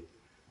curry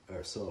or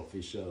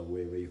saltfish or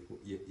whatever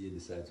you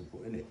decide to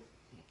put in it.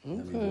 Okay.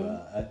 I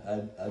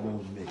mean, I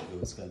don't make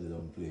those kind of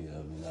dumplings.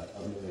 I mean,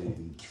 I've never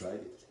even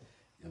tried it.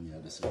 I mean,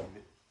 I just love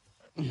it.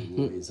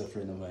 It's a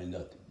friend of mine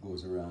that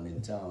goes around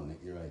in town,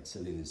 you're right,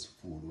 selling his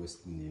food, West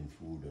Indian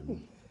food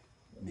and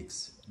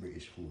mixed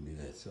British food in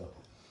it. So,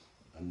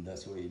 and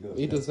that's what he does.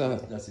 He does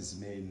that. That's his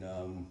main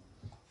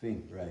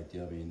thing, right? You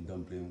know, I mean,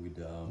 dumpling with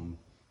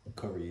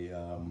curry,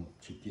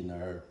 chicken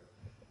or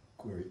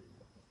curry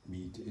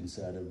meat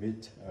inside of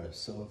it, or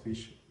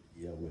saltfish.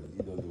 Yeah, well,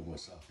 you don't do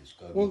much saltfish.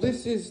 Well,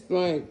 this is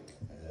like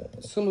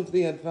some of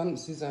the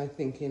advances, I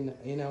think,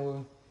 in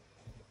our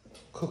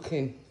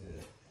cooking.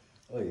 Yeah.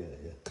 Oh,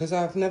 yeah. Because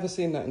I've never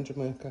seen that in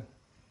Jamaica.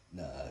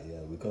 Nah,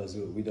 yeah, because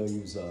we don't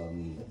use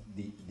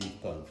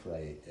deep pan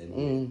fry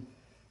anyway,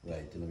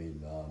 right? You know what I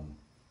mean?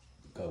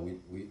 Because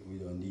we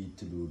don't need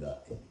to do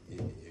that if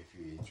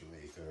you're in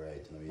Jamaica,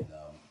 right? You know what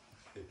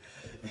I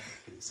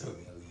mean? So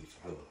we'll leave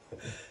go.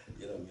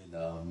 You know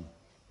what I mean?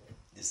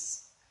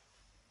 It's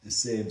the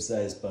same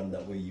size pan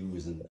that we're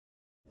using,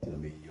 I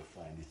mean, you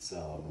find it's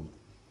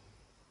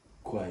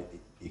quite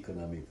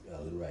economic,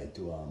 right,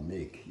 to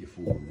make your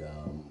food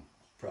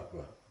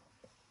proper,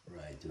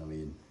 right? You know what I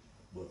mean?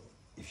 But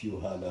if you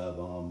had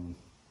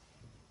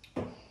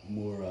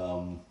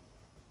more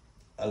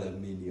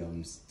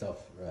aluminium stuff,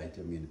 right?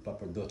 I mean,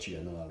 proper Dutchy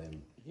and all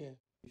them. Yeah.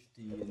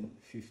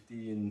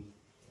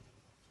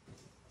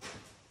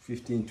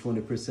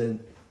 20%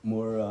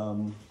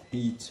 more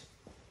heat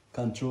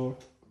control.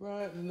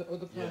 Right, and the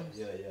other pans.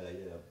 Yeah,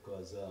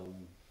 because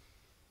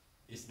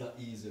it's not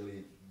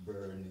easily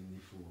burning the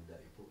food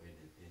that you put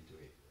into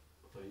it.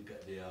 So you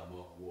got the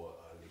water,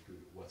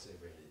 liquid,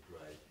 whatever in it,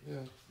 right?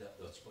 Yeah.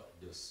 That's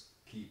what just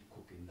keep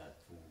cooking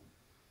that food,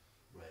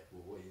 right?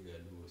 But what you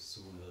gotta do as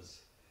soon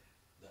as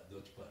that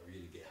Dutch pot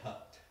really get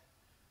hot,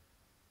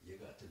 you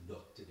got to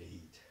adapt to the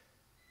heat,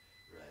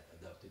 right?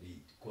 Adapt to the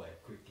heat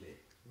quite quickly.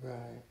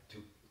 Right. To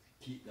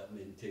keep that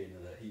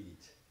maintaining the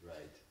heat,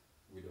 right?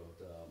 Without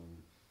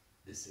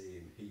the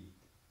same heat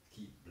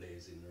keep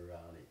blazing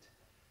around it.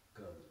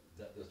 Because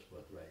that Dutch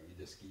pot, right, you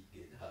just keep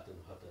getting hotter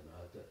and hotter and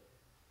hotter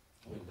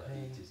when the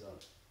heat is on.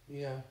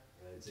 Yeah.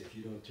 Right, so if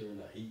you don't turn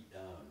the heat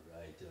down,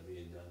 right, I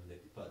mean, and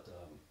let the pot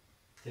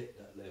take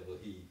that level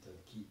heat and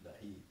keep that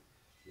heat,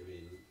 I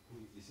mean,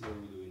 you see what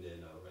we're doing there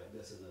now, right?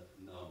 That's a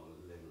normal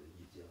level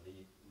heat, you know,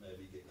 you might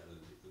be getting a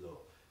little bit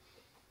low,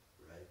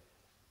 right?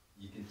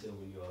 You can tell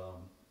when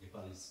your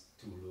pan is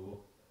too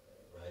low,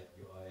 right,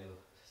 your oil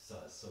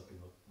starts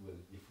sucking up,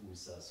 well, your food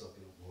starts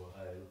sucking up more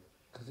oil.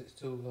 Because it's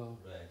too low.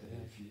 Right,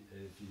 and if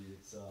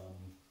it's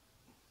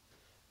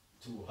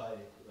too high,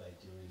 right,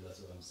 you know,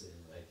 that's what I'm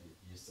saying, right,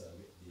 you start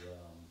with the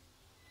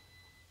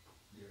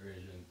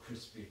Asian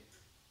crispy,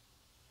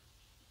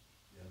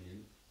 you know what I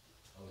mean,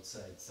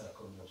 outside start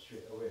coming up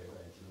straight away,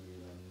 right, you know what I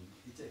mean, and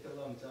it takes a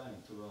long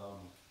time to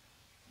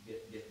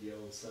get the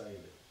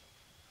outside,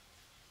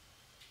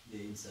 the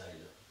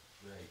inside,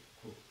 right,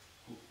 cook,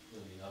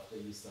 I mean, after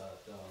you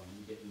start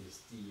getting the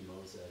steam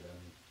outside and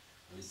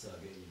you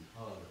start getting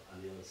hard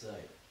on the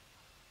outside.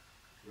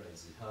 Right,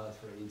 it's hard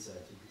for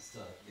inside to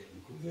start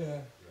getting cooked.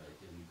 Yeah. Right,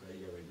 and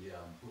you already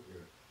put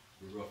your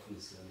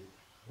roughness on it.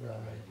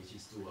 Right. Which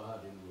is too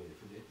hard anyway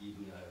for the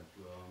even to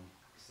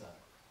start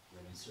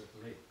running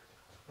circulate.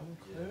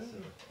 Okay. Yeah,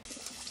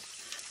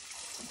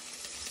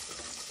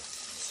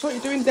 So what are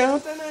you doing now,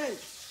 Dan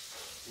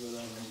Ites? Well,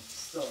 I'm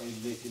starting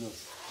making up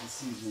the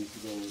seasoning to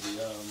go with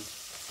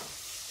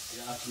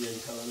the Ackee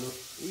and Callaloo.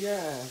 Yeah.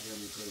 Yeah,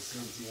 because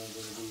same thing I'm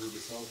going to do with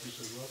the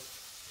saltfish as well.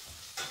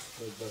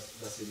 So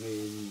that's the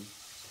main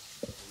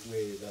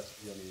way that,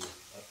 I mean,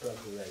 I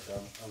probably like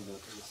I'm going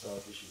to put the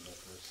saltfish in there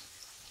first.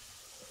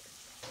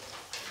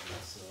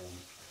 That's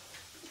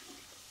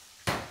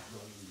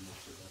don't need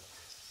much of that.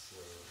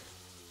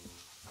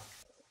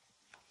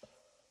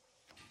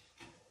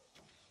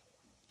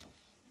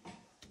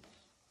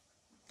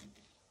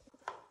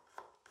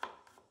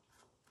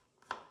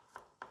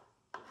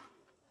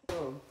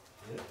 So.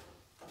 Yeah.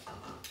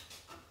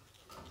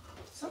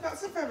 So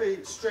that's a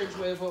very strange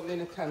way of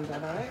opening a can,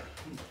 Dan Ites.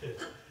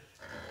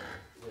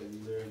 When you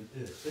learn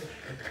it.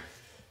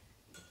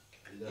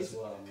 That's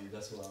why when you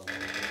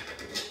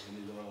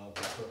know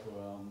the proper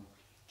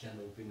can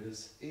openers.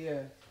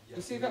 Yeah.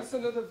 You see, that's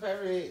another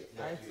very,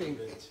 I think,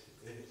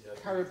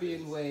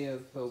 Caribbean way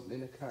of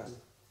opening a can.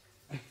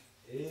 It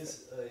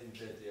is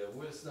invented. Yeah.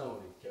 Well, it's now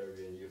in the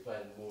Caribbean. You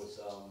find most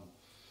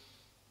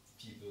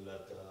people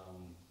that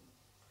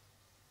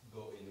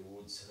go in the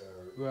woods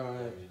or right.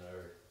 I mean, or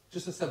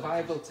just a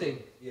survival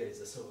thing. Yeah, it's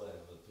a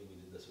survival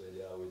thing. That's why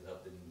they always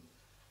have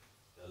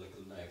a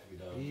little knife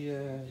without.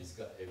 Yeah. It's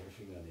got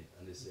everything on it,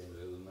 and the same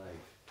little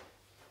knife.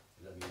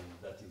 And I mean,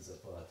 that is a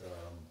part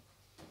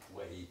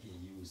what he can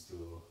use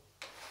to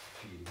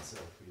feed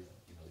himself with,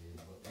 you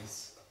know. But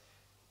this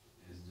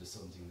is just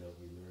something that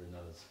we learn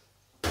as.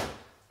 I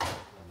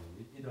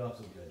mean, you don't have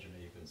to be a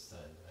Jamaican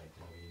style, right? I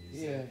mean,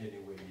 it's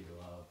anyway you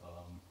don't have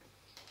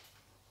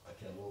a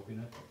can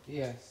opener.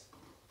 Yes.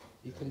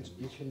 You can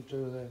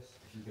do this.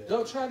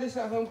 Don't try this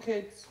at home,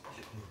 kids.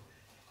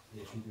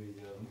 Yeah, if you do it,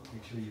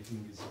 make sure your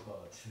fingers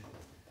apart.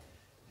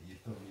 Your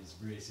thumb is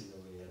bracing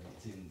away and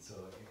it's in, so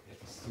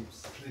if it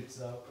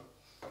slips out,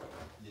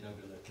 you're not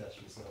gonna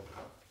catch yourself.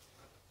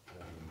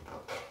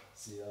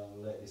 See,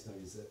 like this now,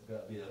 it's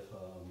got a bit of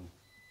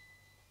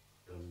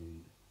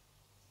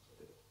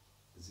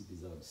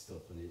zigzag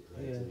stuff on it,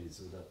 right? Yeah. I mean,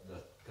 so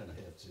that kind of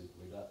helps you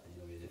with that. You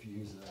know, I mean, if you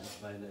use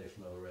my knife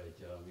now, right?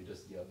 We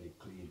just get it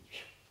clean.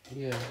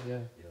 Yeah,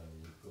 yeah. You know, I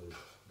mean, because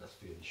that's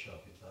fairly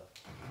sharp in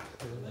fact.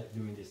 So like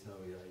doing this now,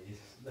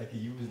 it's like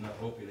you're using that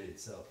opener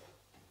itself.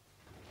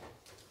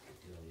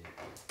 You know,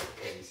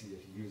 you see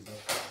if you use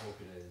that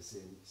opener the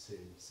same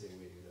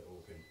way you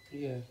open.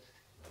 Yeah.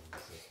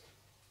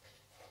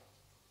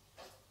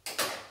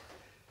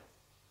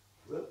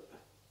 Well,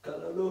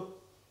 Callaloo.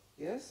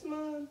 Yes,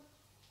 man.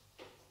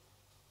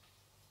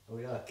 Oh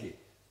yeah, okay.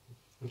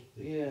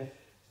 Yeah.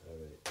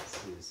 Alright,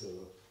 so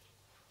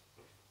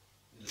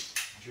just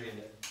drain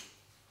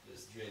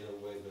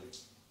away the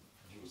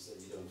juice that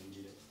you don't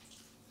need it.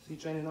 So you're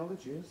draining all the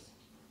juice?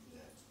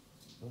 Yeah.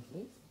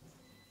 Lovely.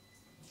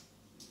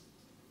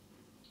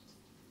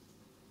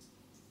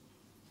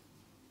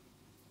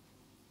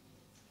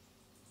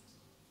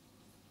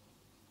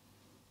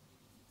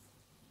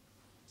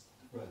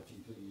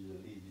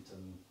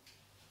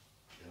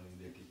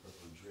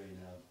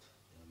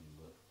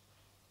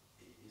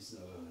 it's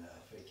not going to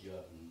affect you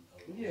having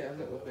Yeah, a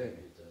little bit.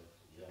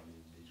 Yeah, I mean,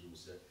 the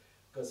juice.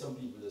 Because some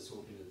people just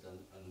open it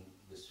and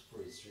just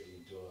spray it straight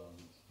into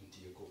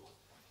your cook.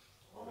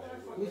 Oh,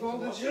 Right. With all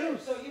the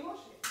juice. So you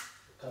wash it?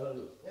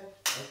 Callaloo. Yeah.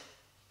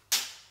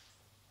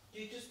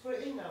 You just put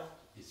it in now?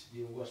 It's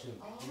been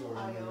washing pure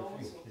I and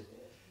always everything.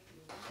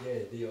 wash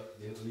it. Yeah,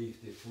 they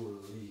leave the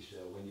full leash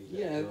when you get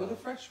Yeah, but the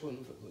fresh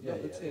one, but yeah,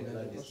 not the yeah, tin. but I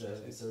like don't wash the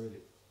tin. it's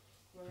already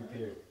Right.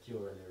 prepared,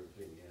 cure and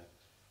everything,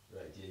 yeah.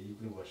 Right, yeah, you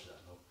can wash that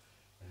now.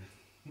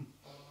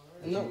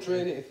 And not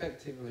drain it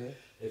effectively.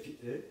 If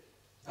you,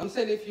 I'm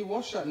saying if you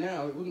wash that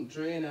now, it wouldn't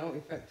drain out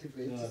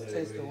effectively. It no, just no,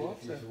 tastes the if water.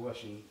 you're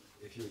washing,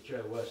 if you try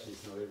to wash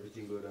this now,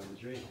 everything go down the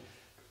drain.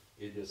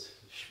 It just,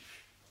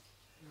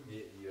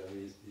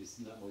 it's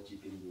not much you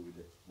can do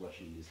with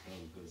washing this now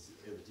because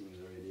everything is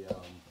already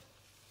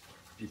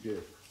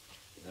prepared.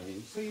 I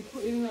mean, So you're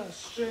putting that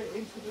straight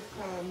into the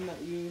pan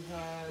that you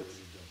had.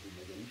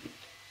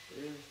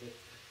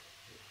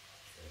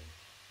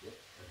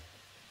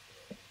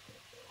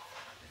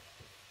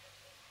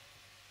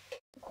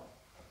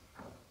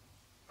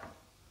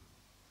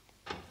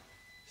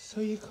 So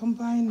you're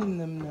combining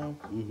them now.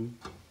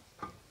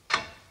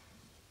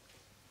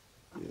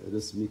 Yeah,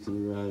 just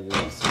mixing around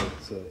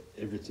so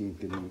everything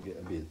can get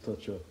a bit of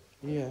touch up.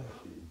 Yeah.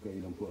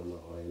 You don't put a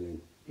lot of oil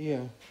in.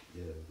 Yeah.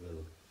 Yeah,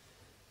 well,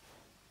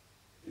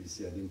 you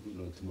see, I didn't put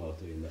no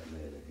tomato in that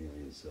neither, you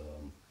know, so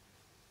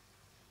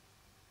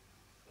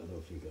I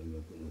don't think I'm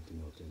going to put no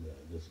tomato in that.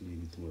 I just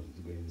leave the tomato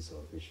to go in the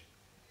saltfish.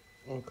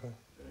 Okay.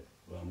 Right.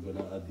 Well, I'm going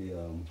to add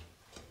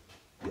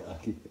the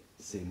ackee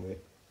same way.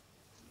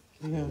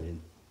 Yeah.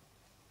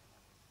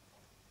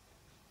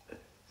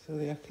 So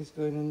the ackee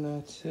going in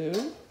there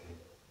too.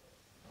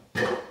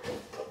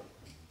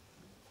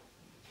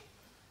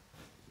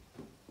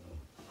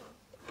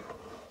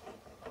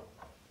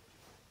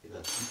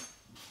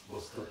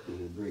 Bust up to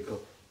break up.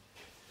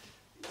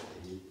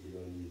 You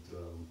don't need to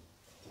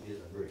get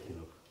a breaking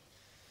up.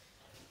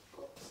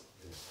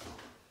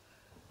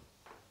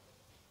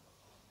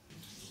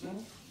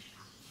 No?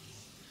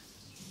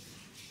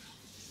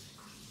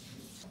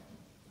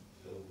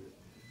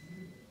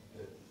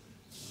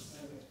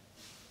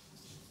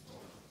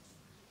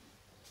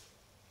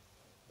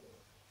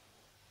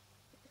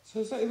 So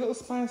is that your little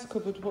spice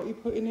cupboard? What are you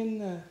putting in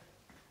there?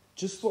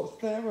 Just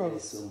what's there or?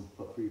 Some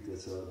paprika,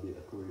 so a bit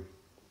of curry.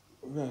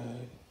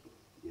 Right.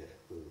 Yeah,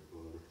 curry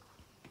powder.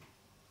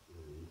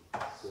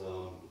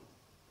 So,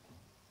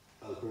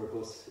 all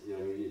purpose, you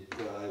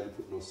know, I haven't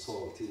put no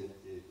salt in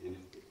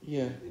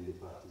the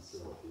pot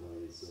itself, you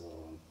know, it's,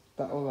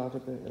 That'll add a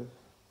bit of.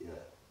 yeah,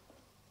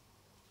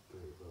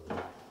 curry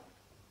powder.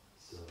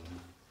 So,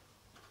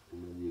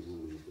 and then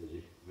using these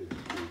veggie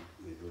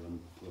maybe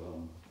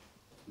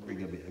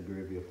bring a bit of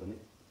gravy up on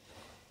it.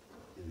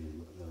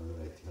 And then,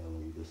 right now,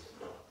 you just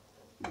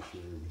make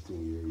sure everything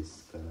here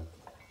is kind of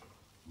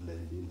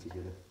blending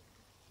together.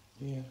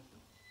 Yeah.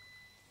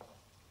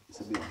 It's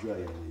a bit dry,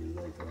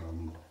 like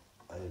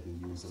I haven't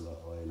used a lot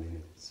of oil in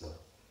it, so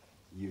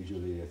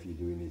usually if you're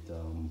doing it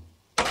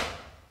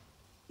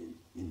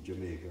in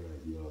Jamaica,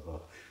 right, you have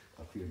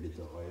a fair bit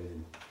of oil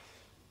in,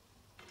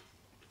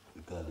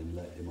 because they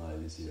like them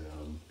oil is here.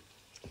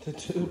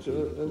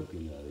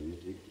 Cooking,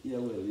 yeah,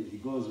 well,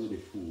 it goes with the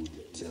food.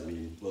 I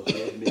mean, but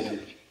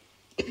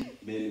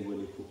mainly when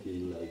you're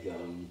cooking like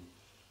yam.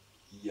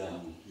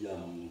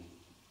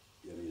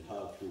 I mean,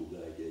 hard food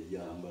like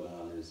yam,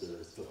 bananas,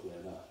 stuff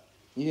like that.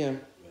 Yeah. Right,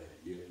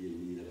 you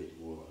need a bit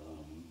more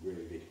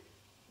gravy.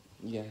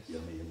 Yes. You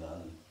know, I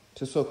mean,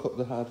 To soak up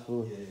the hard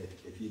food. yeah,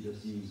 if you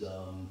just use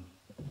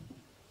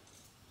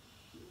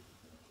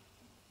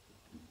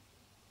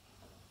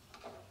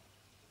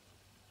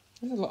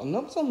There's a lot of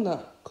knobs on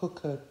that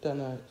cooker,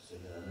 Dan Ites.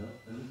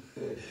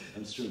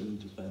 I'm struggling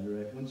to find the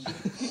right ones.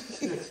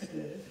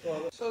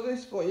 So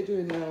this, what you're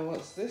doing now,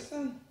 what's this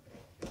then?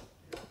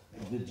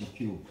 Veggie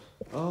cube.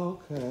 Oh,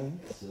 okay.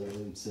 So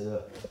it's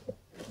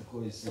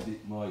because it's a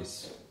bit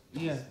moist.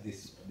 Yeah.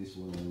 This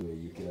one anyway,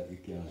 you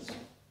can't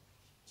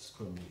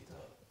scrumble it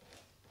out.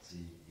 So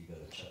you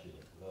gotta chop it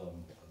up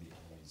a bit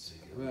more so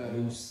you get it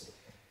loose.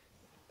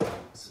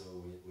 So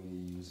when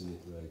you're using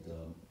it right, so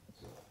I'm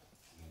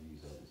gonna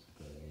use that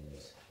because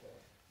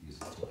I use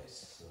it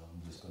twice. So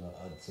I'm just gonna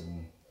add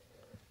some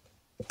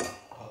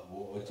hot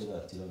water to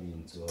that, you know what I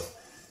mean? So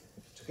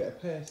To get a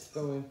paste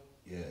going.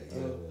 yeah,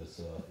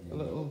 so A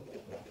little.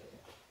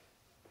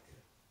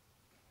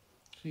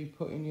 So you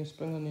put in your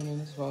spring onion in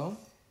as well.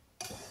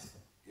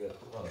 Yeah,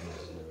 put all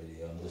those in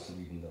already. I'm just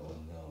leaving that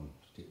one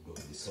to go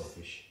with the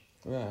saltfish.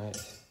 Right.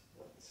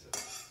 So.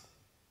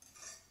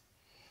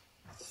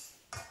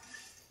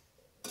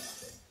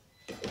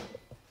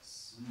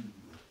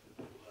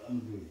 I'm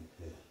doing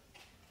it.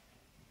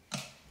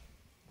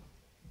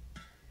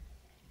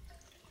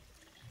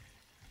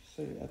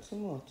 So you add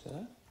some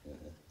water.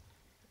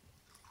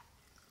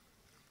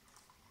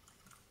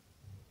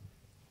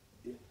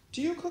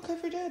 Do you cook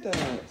every day, Dan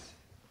Ites?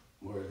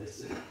 More or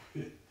less.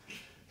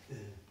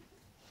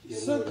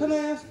 So can I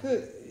ask,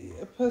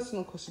 a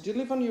personal question. Do you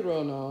live on your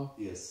own or?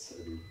 Yes,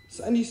 I do.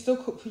 So, and you still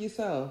cook for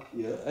yourself?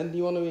 Yeah. And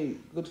you want to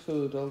eat good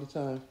food all the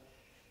time?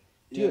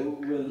 Well,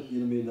 you know what I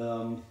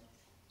mean,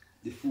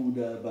 the food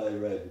I buy,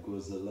 right,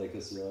 because like I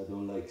said, I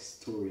don't like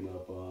storing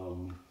up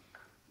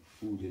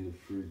food in the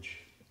fridge,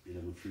 you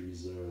know, the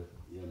freezer,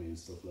 you know what I mean,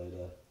 stuff like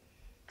that.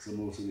 So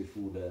most of the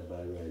food I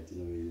buy, right,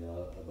 you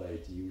know, I buy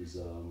it to use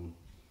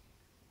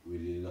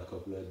within a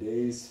couple of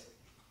days.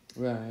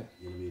 Right.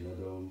 You know what I mean? I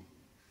don't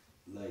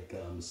like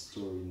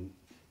storing,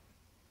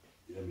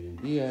 you know what I mean,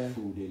 Yeah.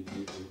 food in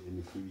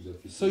the freezer.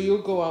 So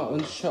you'll go out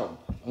and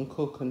shop and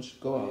cook and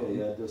go out?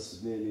 Yeah,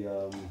 just mainly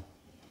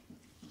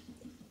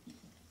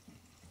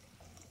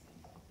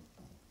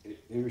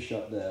every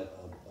shop that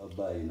I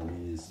buy, you know, I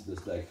mean, is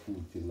just like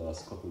food for the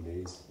last couple of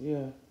days. Yeah. You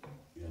know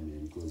what I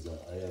mean? Because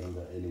I haven't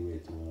got any way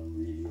to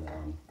really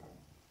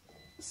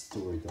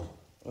store it up.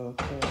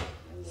 Okay.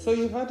 So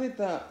you've added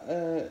that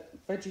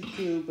veggie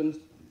cube and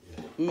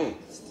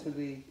mix to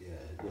the...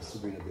 Yeah, just to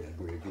bring a bit of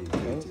gravy into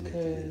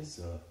it.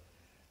 So,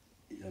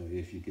 you know,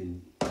 if you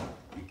can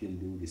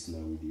do this now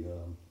with the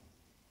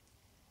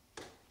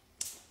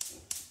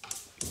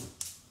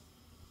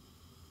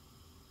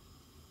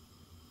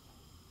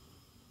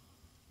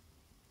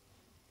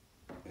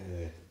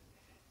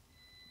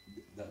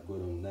that go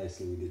on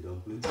nicely with the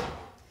dumplings.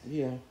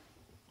 Yeah.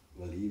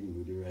 Well, even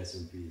with the rice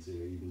and peas,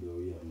 even though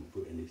you haven't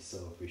put any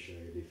saltfish or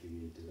anything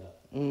into that,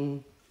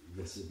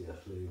 just a bit of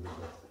flavour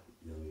that,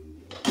 you know,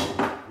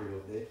 bring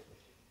up there.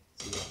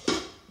 So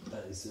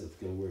that itself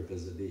can work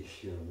as a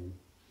dish, you know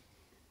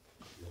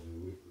what I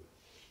mean?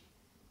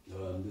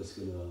 Now I'm just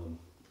gonna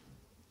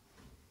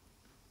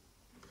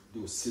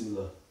do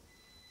similar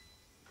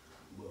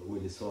but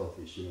with the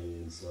saltfish, you know what I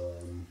mean? So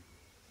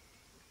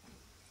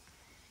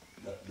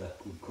that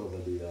could cover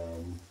the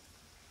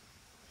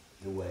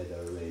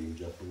wider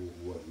range of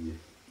what you're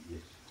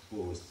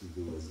supposed to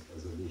do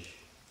as a dish.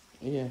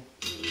 Yeah.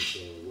 So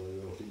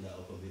we'll open that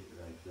up a bit,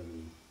 right? I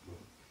mean,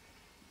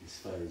 this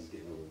fire is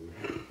getting over.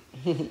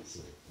 So,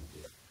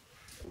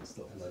 yeah.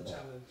 Stuff like that.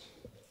 Challenge.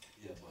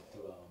 Yeah, but to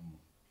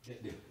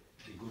get the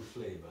good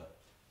flavour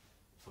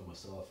from a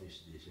saltfish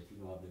dish, if you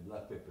don't have the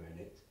black pepper in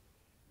it,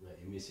 right,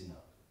 you're missing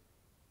out.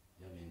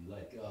 You know what I mean?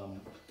 Like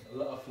a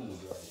lot of food,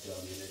 right? I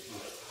mean,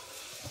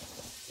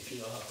 if you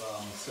don't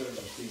have certain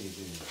things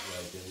in it,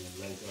 right? I mean,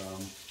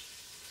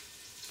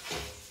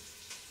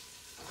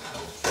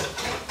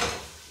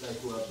 like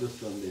what I've just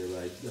done there,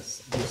 right? Just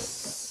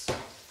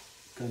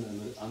kind of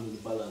under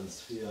the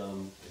balance for if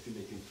you're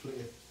making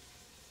flair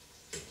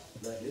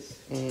like this.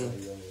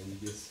 And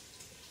this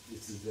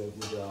is a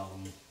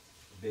good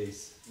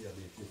base. Yeah,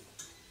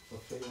 for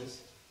flavors.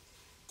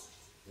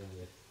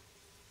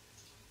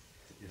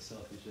 Your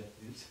saltfish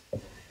is.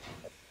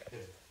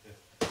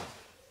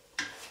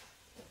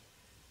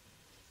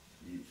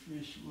 Eat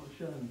fish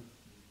motion.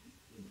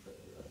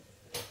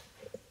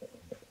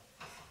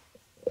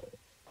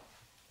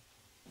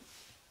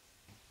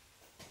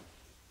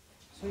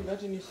 So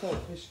imagine your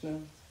saltfish now.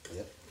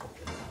 Yep.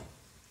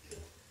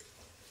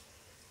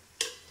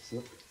 So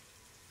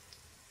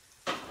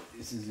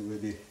this is where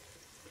the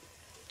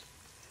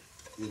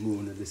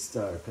moon and the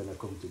star kind of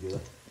come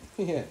together.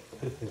 Yeah.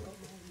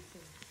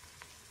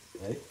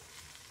 Right?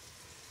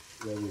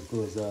 Yeah,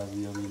 because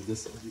you know, I mean,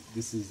 this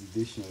is the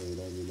dish now.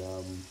 I mean,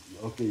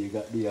 okay, you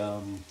got the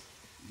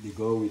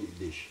go with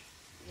the dish.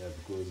 Yeah,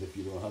 because if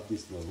you don't have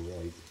this now,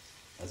 right,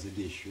 as a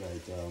dish,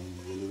 right, well,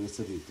 the rest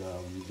of it,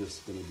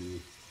 just gonna be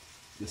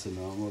just a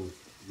normal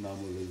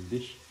little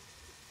dish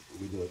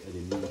without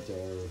any meat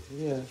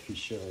or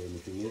fish or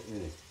anything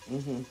in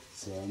it.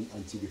 So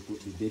until we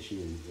put the dish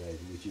in, right,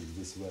 which is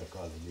this what I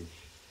call the dish.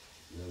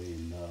 You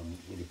know,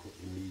 when you cook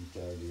the meat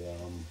or the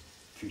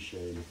fish or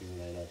anything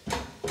like that,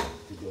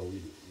 to go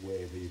with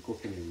wherever you're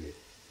cooking it with.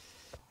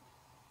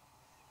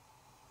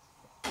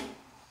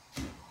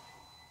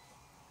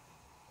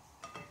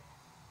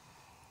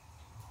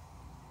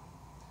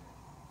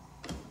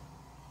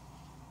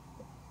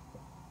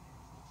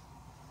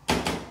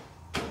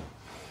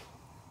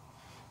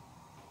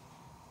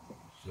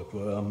 So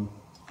put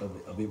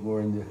a bit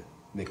more in the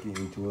making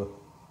into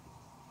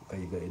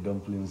you got your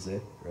dumplings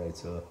there, right?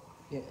 So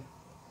yeah.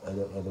 I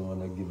don't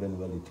want to give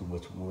anybody too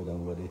much more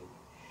than what they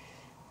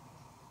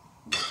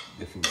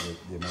think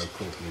they might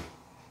cook with.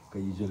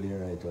 Because usually,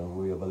 right, when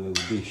we have a little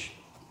dish,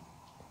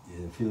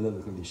 you fill the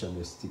little dish and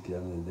you stick it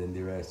and then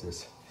the rice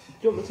just...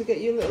 Do you want me to get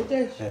you a little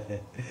dish?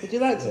 Would you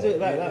like to do it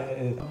like that?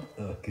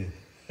 Okay.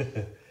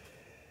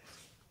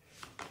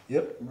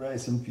 Yep,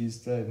 rice and peas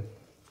time.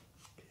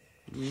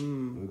 We're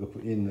going to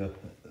put in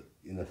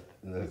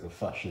a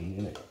fashion,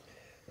 you know,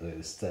 a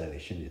little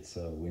stylish in it.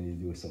 So when you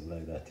do something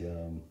like that,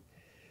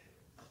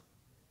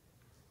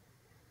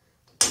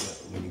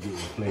 when you get your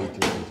plate,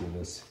 you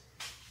just...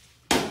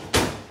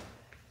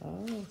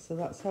 Oh, so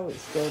that's how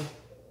it's done.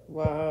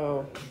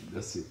 Wow.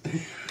 That's it.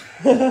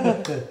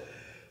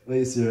 But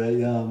you see,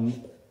 right,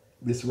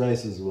 this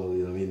rice as well,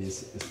 you know what I mean,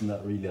 it's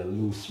not really a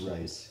loose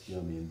rice, you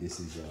know what I mean, this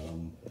is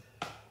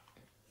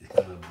it's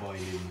kind of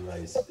boiling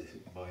rice,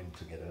 boiling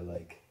together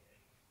like,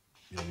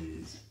 you know,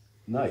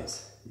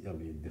 nice. I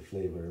mean, the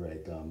flavor,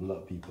 right? A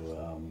lot of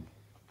people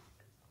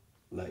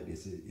like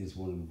this. Is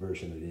one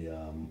version of the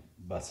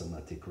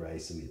basmati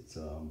rice, and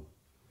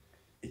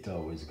it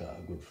always got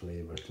a good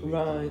flavor to it.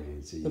 Right,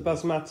 the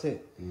basmati.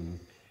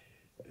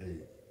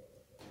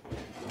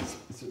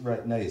 It's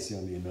right nice, you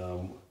know what I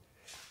mean?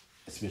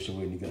 Especially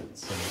when you got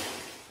some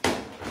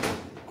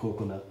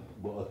coconut,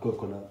 butter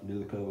coconut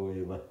milk or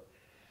whatever.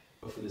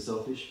 For the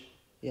saltfish?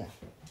 Yeah.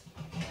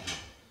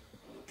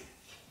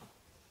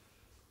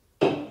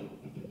 That's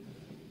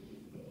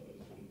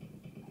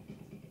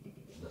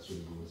what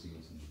it goes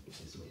using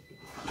this way.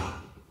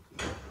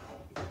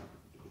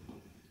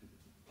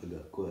 I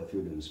got quite a few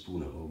of them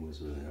spoon at home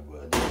as well,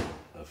 but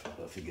I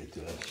forget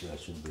to actually, I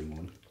should bring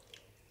one.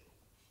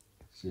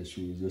 So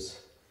should we just...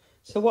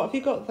 So what have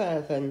you got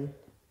there then,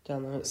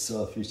 Dan Ites?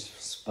 Saltfish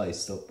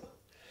spiced up.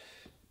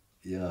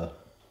 Yeah.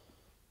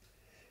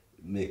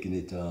 Making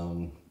it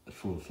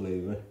full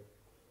flavor.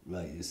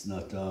 Like it's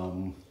not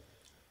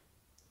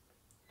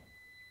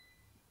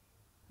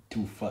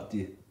too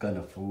fatty kind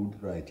of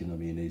food, right? You know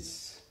what I mean?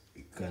 It's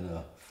kind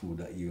of food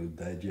that you'll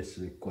digest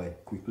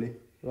quite quickly.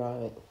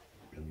 Right.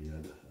 I mean,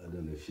 I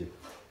don't know if you...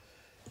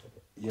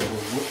 Yeah,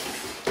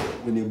 but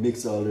when you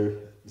mix all the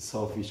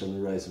saltfish and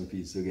the rice and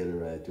peas together,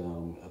 right?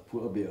 I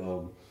put a bit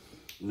of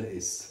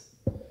lettuce.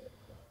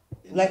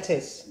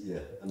 Lettuce? Yeah.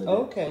 And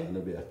Okay. And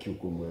a bit of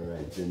cucumber,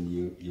 right? Then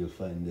you'll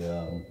find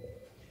a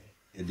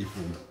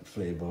different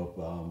flavor of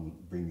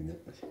bringing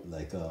it,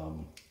 like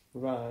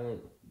Right.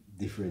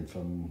 different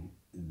from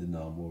the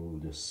normal,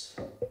 just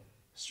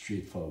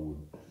straightforward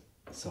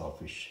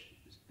saltfish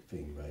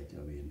thing, right?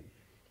 I mean,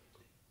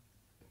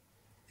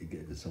 you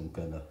get some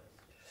kind of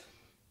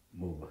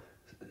more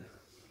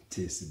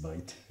tasty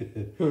bite.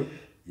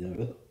 You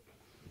know?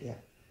 Yeah.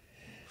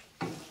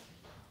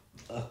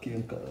 Ackee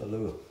and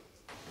Callaloo.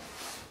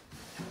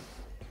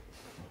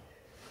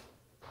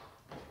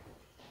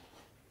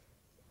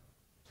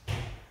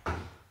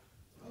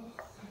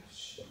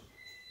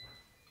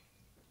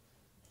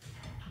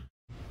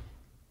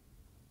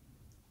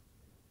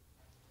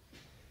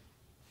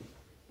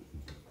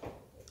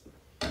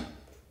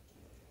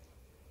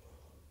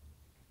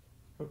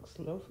 Looks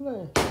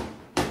lovely.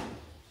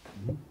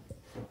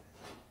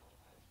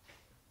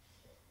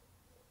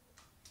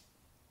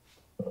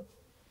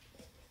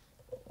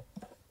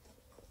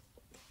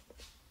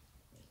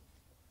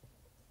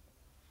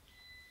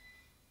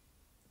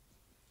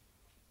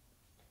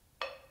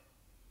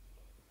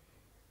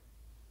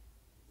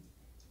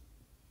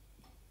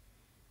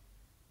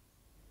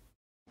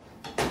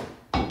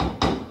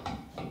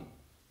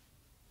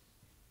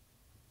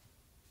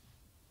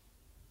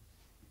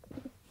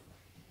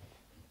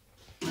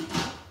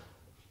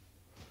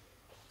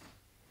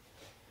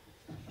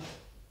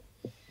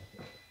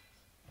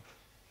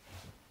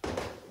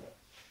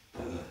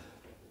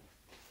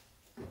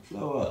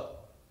 Flour.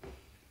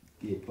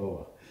 Get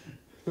power.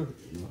 You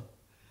know?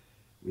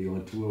 We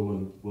want 2 or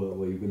 1,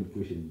 what are you going to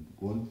push in?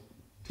 1,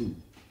 2.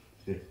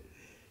 2.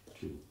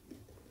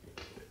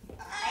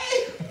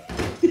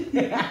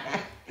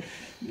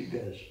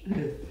 Gosh.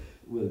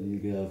 Well, you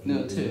got...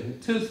 No, 2.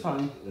 2's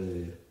fine.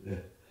 Yeah.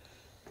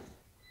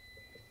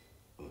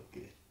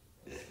 Okay.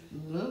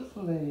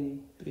 Lovely.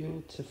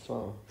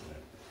 Beautiful.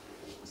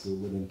 So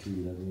what then 2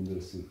 you have in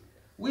those 2?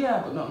 We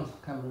are, but not on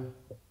camera.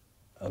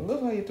 I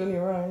love how you've done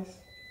your eyes.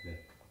 Yeah.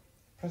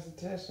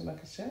 Presentation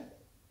like a chef.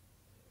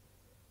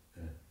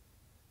 Yeah.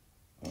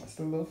 That's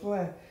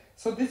lovely.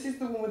 So this is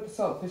the one with the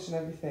saltfish and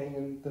everything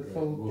and the Right,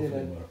 full both of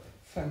dinner. them are.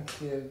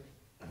 Thank you.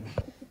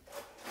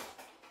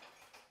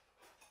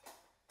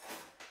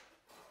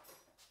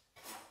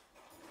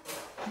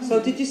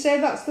 So did you say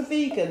that's the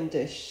vegan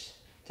dish,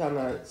 Dan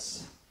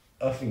Ites?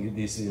 I think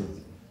this is,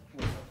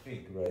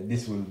 right,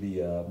 this will be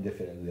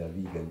definitely a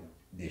vegan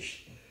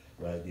dish,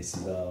 right? This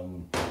is a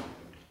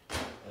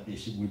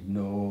dish with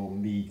no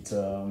meat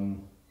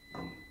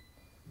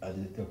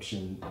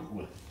adduction,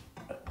 well,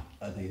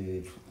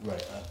 additive,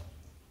 right,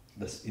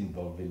 that's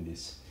involved in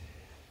this.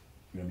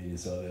 I mean,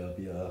 so there'll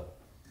be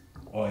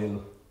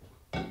oil,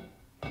 a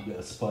bit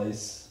of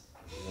spice,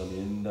 I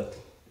mean, that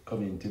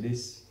come into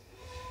this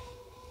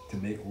to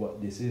make what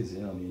this is,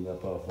 you know what I mean,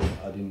 apart from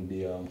adding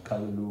the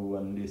callaloo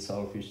and the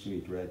saltfish to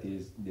it, right,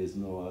 there's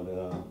no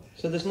other...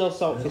 So there's no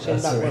saltfish in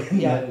that one?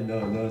 Yeah.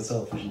 No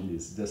saltfish in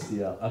this, just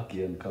the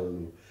ackee and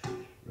callaloo,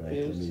 right,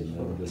 Beautiful. I mean,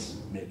 I'll just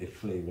make the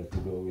flavour to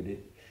go with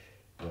it,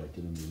 right,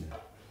 you know what I mean,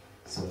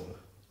 so...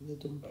 The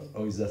dumpling.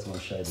 Oh, is that one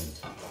shining?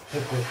 So,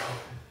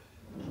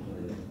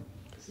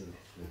 yeah.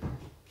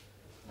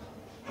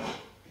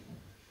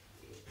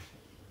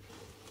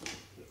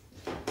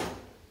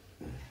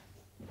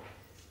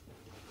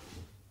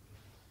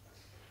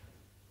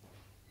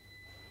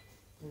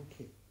 Thank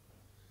you.